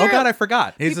He was like, either "Oh God, I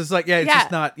forgot." He's just like, "Yeah, it's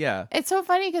just not." Yeah. It's so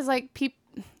funny because like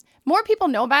more people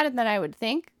know about it than I would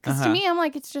think. Because to me, I'm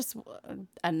like, it's just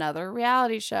another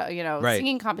reality show. Right.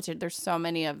 Singing competition. There's so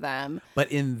many of them.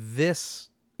 But in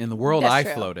the world That's I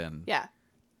true. float in, Yeah.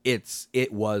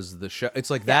 it was the show. It's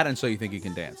like that, and So You Think You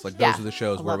Can Dance. Like Yeah. those are the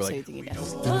shows I where love we're So You like, Think You Can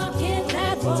Dance. Talking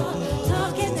that walk,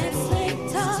 talking that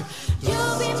slick talk.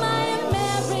 You'll be my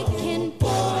American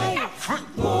boy,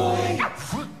 boy,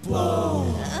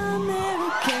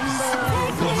 American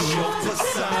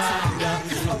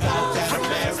boy.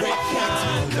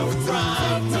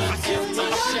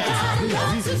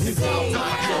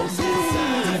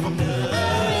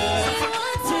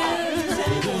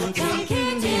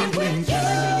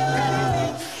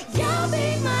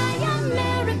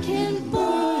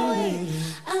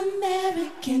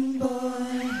 American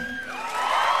boy.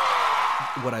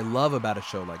 What I love about a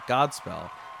show like Godspell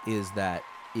is that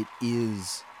it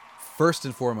is first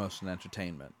and foremost an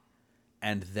entertainment,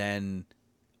 and then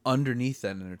underneath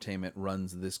that entertainment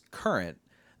runs this current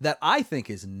that I think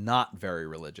is not very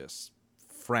religious.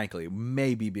 Frankly,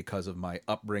 maybe because of my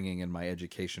upbringing and my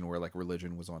education, where like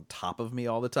religion was on top of me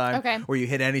all the time. Okay. Where you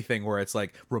hit anything where it's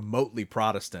like remotely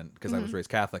Protestant, because I was raised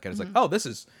Catholic, and it's like, oh, this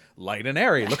is light and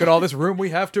airy. Look at all this room we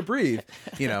have to breathe.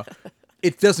 You know,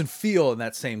 it doesn't feel in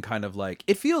that same kind of like,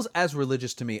 it feels as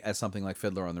religious to me as something like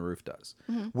Fiddler on the Roof does,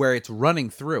 where it's running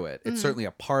through it. It's certainly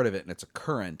a part of it and it's a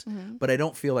current, but I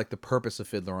don't feel like the purpose of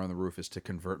Fiddler on the Roof is to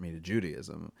convert me to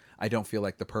Judaism. I don't feel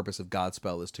like the purpose of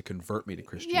Godspell is to convert me to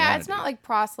Christianity. Yeah, it's not like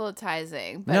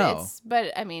proselytizing, but No.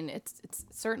 I mean, it's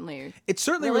certainly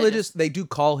religious. They do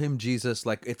call him Jesus.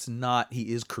 Like, it's not,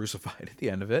 he is crucified at the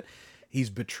end of it.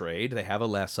 He's betrayed. They have a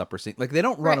Last Supper scene. Like, they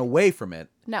don't run Right. away from it.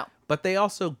 No. But they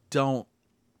also don't,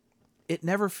 it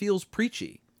never feels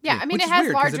preachy. Yeah, I mean, which it is has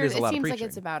weird, 'cause larger. it is a lot of seems like preaching.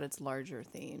 it's about its larger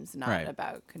themes, not Right.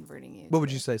 about converting you. What would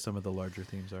to- you say some of the larger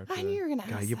themes are? I knew you were gonna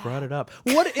God, ask you that. brought it up.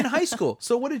 What in high school?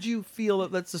 So what did you feel?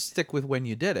 Let's just stick with when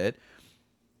you did it.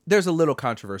 There's a little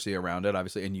controversy around it,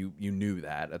 obviously, and you knew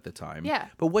that at the time. Yeah.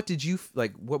 But what did you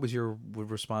like? What was your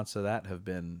response to that have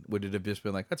been? Would it have just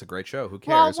been like, "That's a great show. Who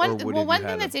Well, cares?" Or would one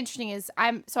thing that's interesting is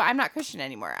I'm not Christian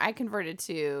anymore. I converted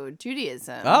to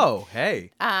Judaism. Oh,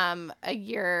 hey. A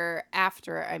year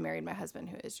after I married my husband,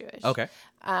 who is Jewish. Okay.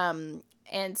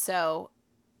 And so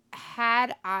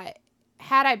had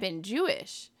I been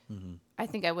Jewish, I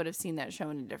think I would have seen that show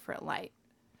in a different light.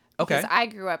 Okay. Because I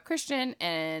grew up Christian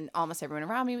and almost everyone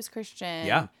around me was Christian.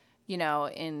 Yeah. You know,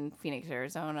 in Phoenix,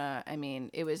 Arizona. I mean,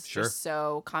 it was Sure. just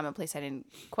so commonplace. I didn't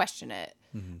question it.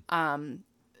 Mm-hmm.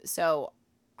 So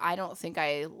I don't think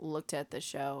I looked at the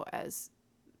show as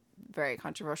very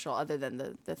controversial, other than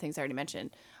the things I already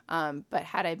mentioned. But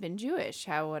had I been Jewish,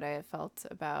 how would I have felt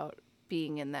about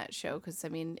being in that show? Because I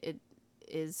mean, it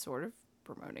is sort of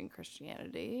promoting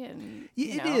Christianity, and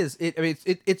It is.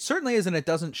 It certainly is, and it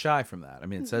doesn't shy from that. I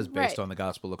mean, it says based Right. on the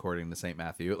Gospel according to St.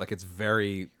 Matthew. Like, it's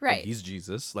very, like, Right. he's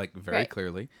Jesus, like, very Right.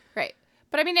 clearly. Right.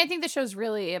 But I mean, I think the show's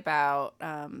really about,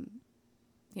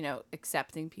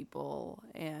 accepting people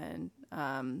and,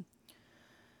 I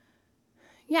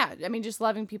mean, just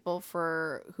loving people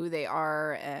for who they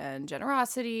are, and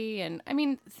generosity, and I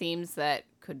mean, themes that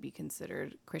could be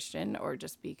considered Christian or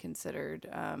just be considered,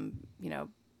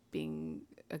 being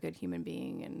a good human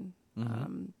being.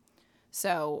 And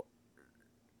so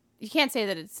you can't say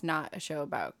that it's not a show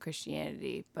about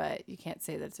Christianity, but you can't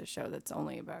say that it's a show that's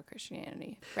only about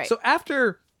Christianity. Right. So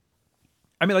after,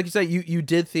 I mean, like you say, you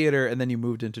did theater and then you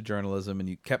moved into journalism, and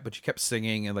you kept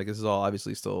singing, and like this is all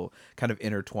obviously still kind of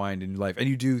intertwined in your life. And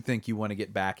you do think you want to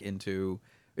get back into,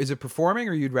 is it performing,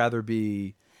 or you'd rather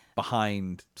be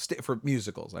behind for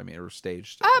musicals? I mean, or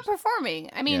stage stuff? Performing.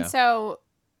 I mean,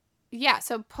 Yeah.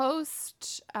 So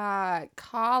post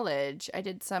college, I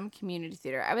did some community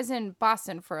theater. I was in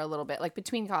Boston for a little bit, like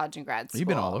between college and grad school. You've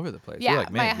been all over the place. Yeah, You're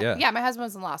like me. my husband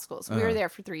was in law school, so we were there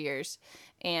for 3 years,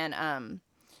 and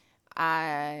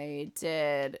I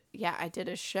did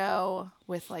a show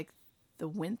with like the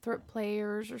Winthrop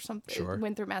Players or something. Sure.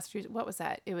 Winthrop, Massachusetts. What was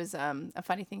that? It was A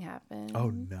Funny Thing Happened. Oh,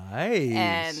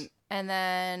 nice. And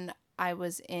then I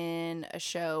was in a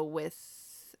show with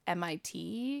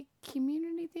MIT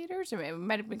Community Theaters, or it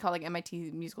might have been called like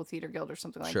MIT Musical Theater Guild or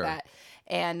something like Sure. that.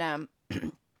 And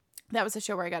that was a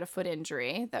show where I got a foot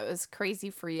injury. That was Crazy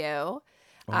for You,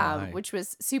 my. which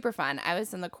was super fun. I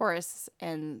was in the chorus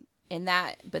and in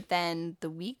that, but then the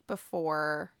week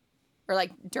before, or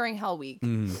like during Hell Week,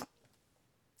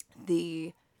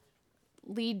 the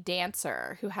lead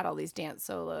dancer who had all these dance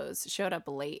solos showed up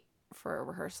late for a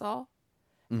rehearsal,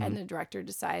 and the director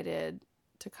decided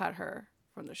to cut her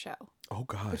from the show, Oh,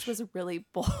 gosh. which was a really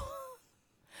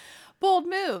bold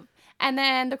move. And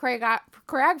then the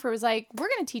choreographer was like, "We're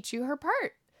going to teach you her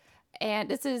part." And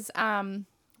this is,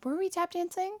 were we tap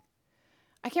dancing?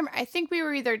 I can't remember. I think we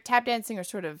were either tap dancing or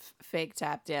sort of fake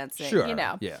tap dancing, Sure. you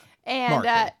know? Yeah. And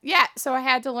Marketing. so I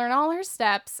had to learn all her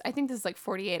steps. I think this is like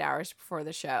 48 hours before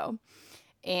the show.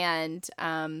 And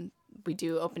we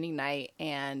do opening night,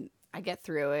 and I get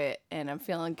through it, and I'm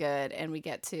feeling good. And we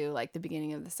get to like the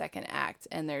beginning of the second act,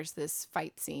 and there's this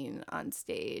fight scene on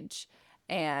stage,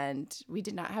 and we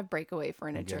did not have breakaway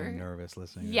furniture. I'm getting nervous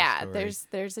listening to Yeah, this story.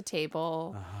 there's a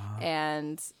table,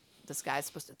 and this guy's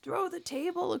supposed to throw the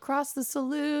table across the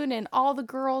saloon, and all the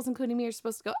girls, including me, are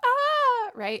supposed to go,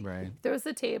 ah, right? Right. Throws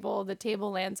the table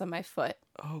lands on my foot.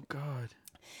 Oh, God.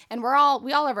 And we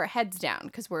all have our heads down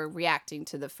because we're reacting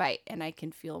to the fight, and I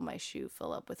can feel my shoe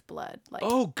fill up with blood. Like,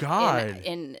 Oh, God.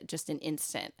 in just an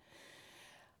instant.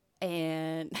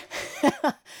 And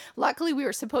luckily we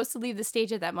were supposed to leave the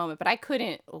stage at that moment, but I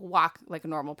couldn't walk like a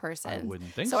normal person. I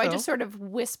wouldn't think so. I so. just sort of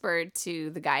whispered to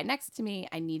the guy next to me,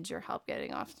 I need your help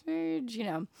getting off stage,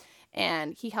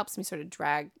 and he helps me sort of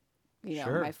drag,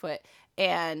 Sure. my foot.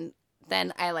 And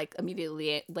then I like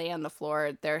immediately lay on the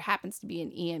floor. There happens to be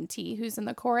an EMT who's in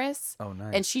the chorus. Oh,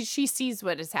 nice. And she sees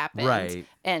what has happened. Right.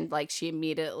 And like she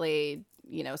immediately,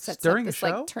 sets During a up this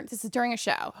show? like this is during a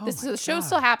show. Oh This is my the show's God.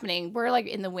 still happening. We're like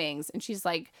in the wings, and she's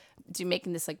like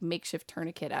making this like makeshift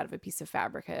tourniquet out of a piece of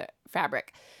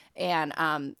fabric. And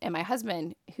my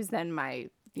husband, who's then my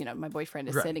boyfriend,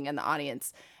 is Right. sitting in the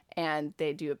audience, and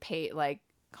they do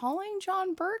calling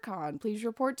John Berkon, please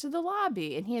report to the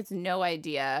lobby. And he has no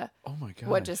idea Oh, my God.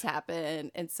 what just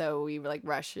happened. And so we like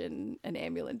rush in an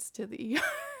ambulance to the ER.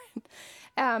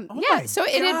 my So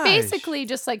it had gosh. basically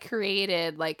just like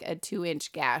created like a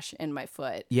 2-inch gash in my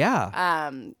foot. Yeah.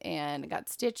 And got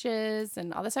stitches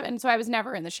and all this stuff. And so I was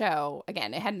never in the show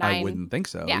again. It had 9. I wouldn't think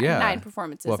so. Yeah, Yeah. 9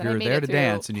 performances. Well, if and I you're made there it to through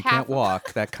dance and you half can't of-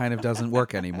 walk, that kind of doesn't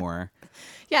work anymore.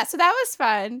 Yeah, so that was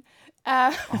fun.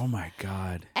 Oh, my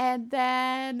God. And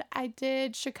then I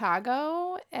did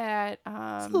Chicago at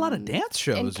There's a lot of dance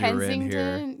shows in you were in here.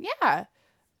 Kensington. Yeah.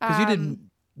 Because you didn't.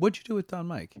 What'd you do with Don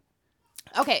Mike?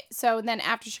 Okay, so then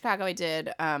after Chicago, I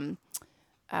did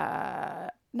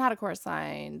not a chorus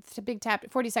line, it's a big tap,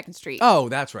 42nd Street. Oh,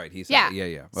 that's right. He said yeah,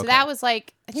 it. Yeah. So Okay. that was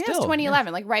like I think that was Still,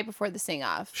 2011, like right before the sing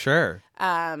off. Sure.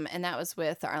 And that was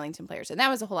with the Arlington Players, and that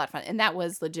was a whole lot of fun. And that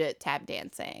was legit tap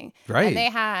dancing. Right. And they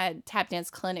had tap dance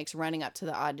clinics running up to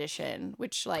the audition,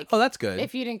 which like Oh, that's good.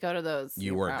 if you didn't go to those,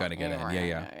 You weren't gonna get in. weren't Yeah,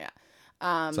 gonna- yeah.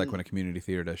 yeah. It's like when a community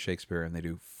theater does Shakespeare and they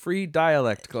do free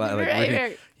dialect class. Like, Right, really,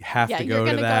 right. you have Yeah, to you're go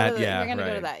to gonna go that. to the- Yeah, you're gonna right.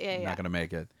 go to that. Yeah, You're yeah. not gonna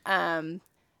make it.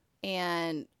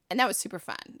 And that was super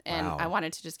fun, and Wow. I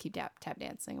wanted to just keep tap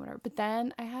dancing, whatever. But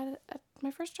then I had my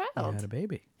first child, You had a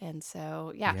baby. and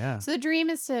so yeah. Yeah. So the dream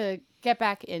is to get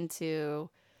back into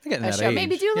I get in a that show, age.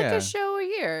 maybe do like yeah. a show a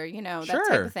year, that type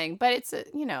Sure. of thing. But it's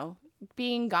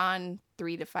being gone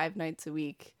 3 to 5 nights a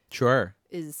week Sure.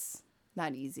 is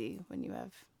not easy when you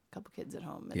have a couple kids at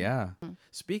home. And, Yeah.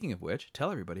 Speaking of which, tell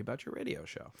everybody about your radio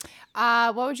show.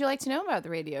 What would you like to know about the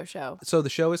radio show? So the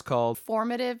show is called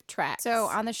Formative Tracks. So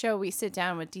on the show, we sit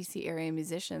down with DC area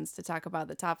musicians to talk about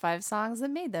the top 5 songs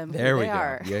that made them There who we they go.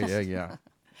 are. Yeah.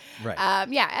 Right.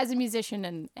 As a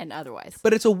musician and otherwise.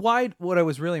 But it's a wide. What I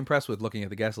was really impressed with looking at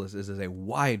the guest list is a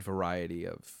wide variety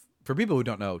of. For people who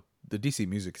don't know, the DC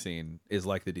music scene is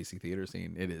like the DC theater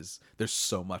scene. It is. There's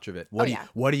so much of it. What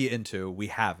are you into? We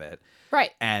have it.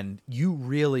 Right. And you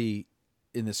really,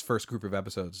 in this first group of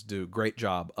episodes, do a great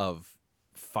job of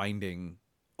finding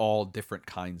all different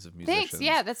kinds of musicians. Thanks.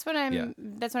 Yeah, that's what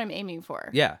I'm aiming for.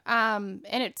 Yeah. And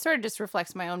it sort of just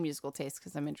reflects my own musical taste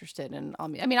because I'm interested in all.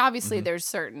 I mean, obviously Mm-hmm. there's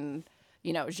certain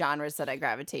genres that I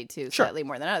gravitate to Sure. slightly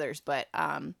more than others, but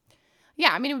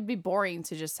yeah, I mean, it would be boring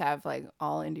to just have like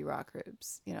all indie rock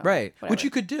groups, Right. whatever. Which you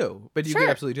could do, but you Sure. could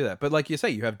absolutely do that. But like you say,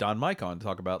 you have Don Mike on to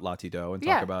talk about Latido and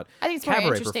talk about I think it's more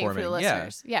cabaret interesting for performing. the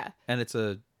listeners. Yeah. And it's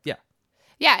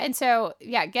Yeah, and so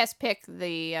guest pick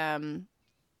the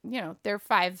their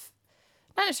 5,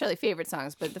 not necessarily favorite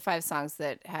songs, but the 5 songs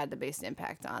that had the biggest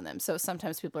impact on them. So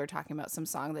sometimes people are talking about some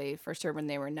song they first heard when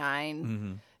they were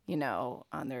 9,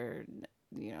 on their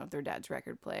their dad's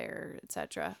record player,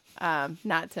 etc.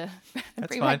 Not to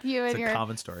bring fine. back you It's and a your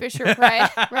common story. Fisher Price,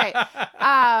 right?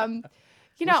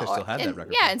 Wish I still had that and,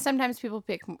 record yeah, player. and sometimes people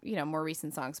pick more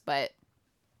recent songs, but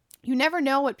you never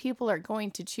know what people are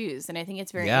going to choose, and I think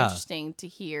it's very Yeah. interesting to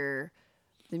hear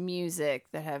the music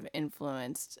that have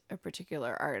influenced a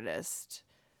particular artist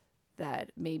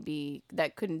that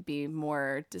couldn't be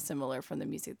more dissimilar from the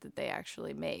music that they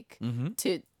actually make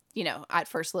to at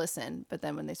first listen, but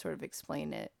then when they sort of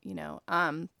explain it,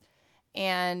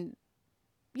 and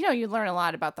you learn a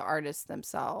lot about the artists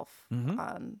themselves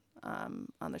on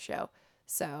the show.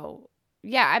 So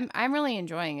yeah, I'm really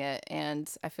enjoying it, and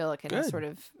I feel like it has Good. sort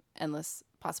of endless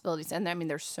possibilities. And I mean,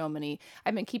 there's so many.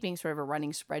 I've been keeping sort of a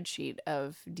running spreadsheet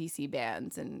of DC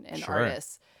bands and Sure.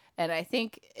 artists, and I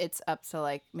think it's up to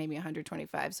like maybe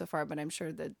 125 so far, but I'm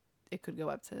sure that it could go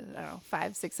up to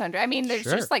 500-600. I mean, there's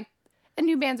Sure. just like, and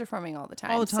new bands are forming all the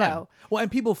time. all the time. So Well, and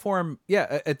people form.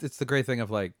 Yeah, it's the great thing of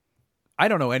like, I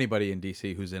don't know anybody in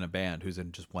DC who's in a band who's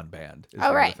in just one band. Is the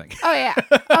other right. thing. Oh yeah.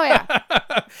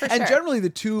 For And sure. generally, the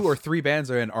 2 or 3 bands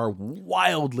they're in are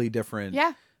wildly different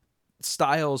Yeah.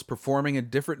 styles, performing in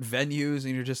different venues,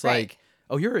 and you're just Right. like,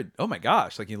 oh my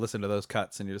gosh, like you listen to those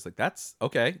cuts and you're just like, that's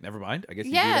okay, never mind. I guess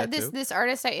you do Yeah, that too. this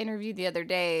artist I interviewed the other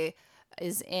day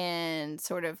is in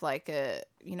sort of like a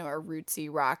rootsy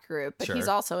rock group, but he's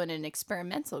Sure. also in an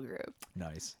experimental group.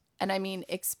 Nice. And I mean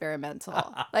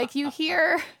experimental. Like you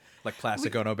hear Like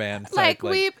Plastic Ono Band. like type,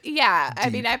 I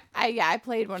deep. mean I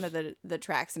played one of the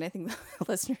tracks and I think the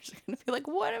listeners are gonna be like,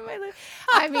 what am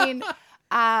I mean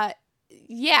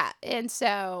yeah, and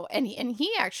so and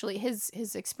he actually his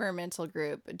experimental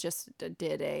group just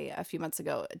did a few months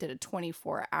ago did a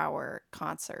 24-hour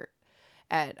concert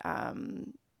at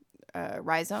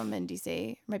Rhizome in DC.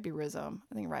 It might be Rhizome.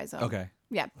 I think Rhizome. Okay.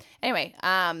 Yeah. Anyway,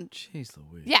 Jeez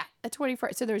Louise. yeah, a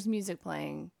 24. So there was music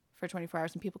playing for 24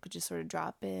 hours, and people could just sort of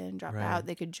drop in, drop Right. out.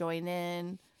 They could join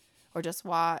in, or just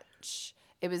watch.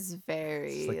 It was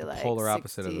very It's like the like polar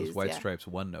opposite of those 60s, White yeah. Stripes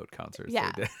one note concerts.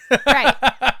 Yeah. They did. Right.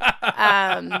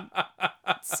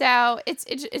 So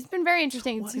it's been very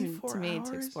interesting to 24 me to hours?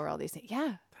 explore all these things.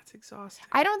 Yeah. That's exhausting.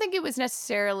 I don't think it was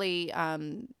necessarily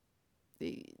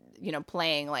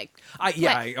playing like I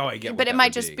get. What but it that might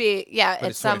would just be. be But at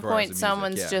it's some 24 hours of point music,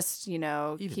 someone's yeah. just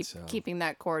Even so. keeping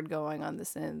that chord going on the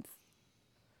synth.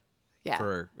 Yeah.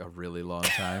 For a really long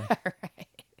time. Right.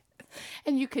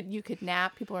 And you could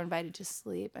nap. People are invited to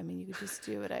sleep. I mean, you could just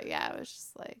do it. It was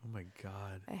just like Oh my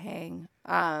God. a hang.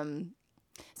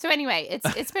 So anyway,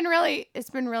 it's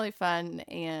been really fun,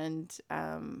 and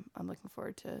I'm looking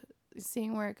forward to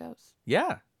seeing where it goes.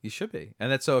 Yeah, you should be.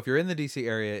 And that's so if you're in the DC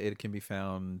area, it can be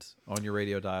found on your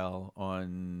radio dial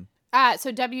on.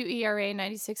 So WERA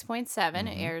 96.7 Mm-hmm.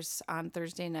 it airs on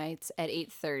Thursday nights at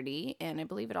 8:30, and I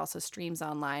believe it also streams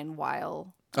online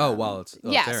while. While it's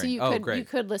Yeah, airing. so you great. you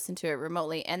could listen to it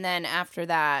remotely, and then after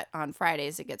that on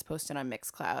Fridays it gets posted on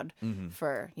Mixcloud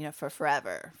for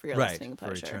forever for your right listening for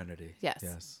pleasure. eternity. Yes.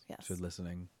 Yes. Yes. For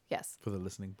listening. Yes. For the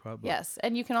listening public. Yes,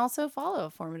 and you can also follow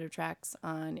Formative Tracks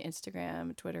on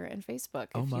Instagram, Twitter, and Facebook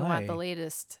if you my. want the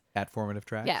latest. At Formative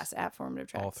Tracks. Yes, at Formative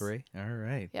Tracks. All three. All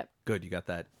right. Yep. Good. You got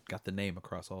the name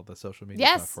across all the social media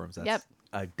Yes. platforms. That's Yep.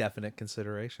 a definite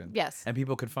consideration. Yes. And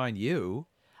people could find you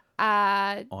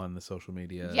Uh, on the social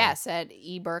media. yes, at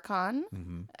eBerkon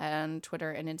Mhm. on Twitter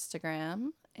and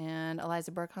Instagram, and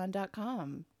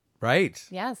ElizaBerkon.com. Right.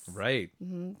 Yes. Right.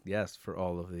 hmm Yes. For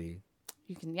all of the.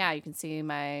 You can see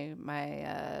my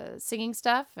singing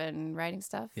stuff and writing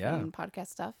stuff Yeah. and podcast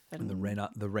stuff and The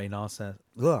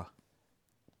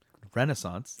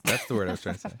Renaissance. That's the word I was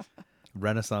trying to say.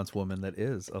 Renaissance woman that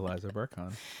is Eliza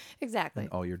Berkon exactly.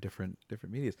 and all your different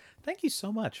medias. Thank you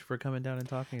so much for coming down and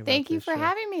talking about Thank you this for show.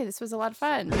 having me. This was a lot of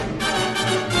fun.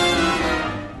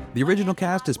 The Original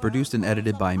Cast is produced and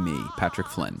edited by me, Patrick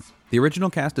Flynn. The Original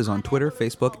Cast is on Twitter,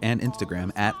 Facebook, and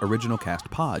Instagram at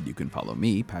OriginalCastPod. You can follow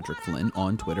me, Patrick Flynn,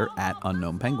 on Twitter at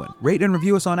UnknownPenguin. Rate and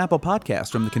review us on Apple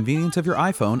Podcasts from the convenience of your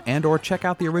iPhone, and or check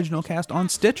out The Original Cast on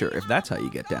Stitcher, if that's how you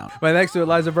get down. My thanks to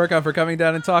Eliza Berkon for coming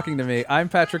down and talking to me. I'm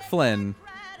Patrick Flynn,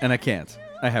 and I can't.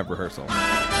 I have rehearsal.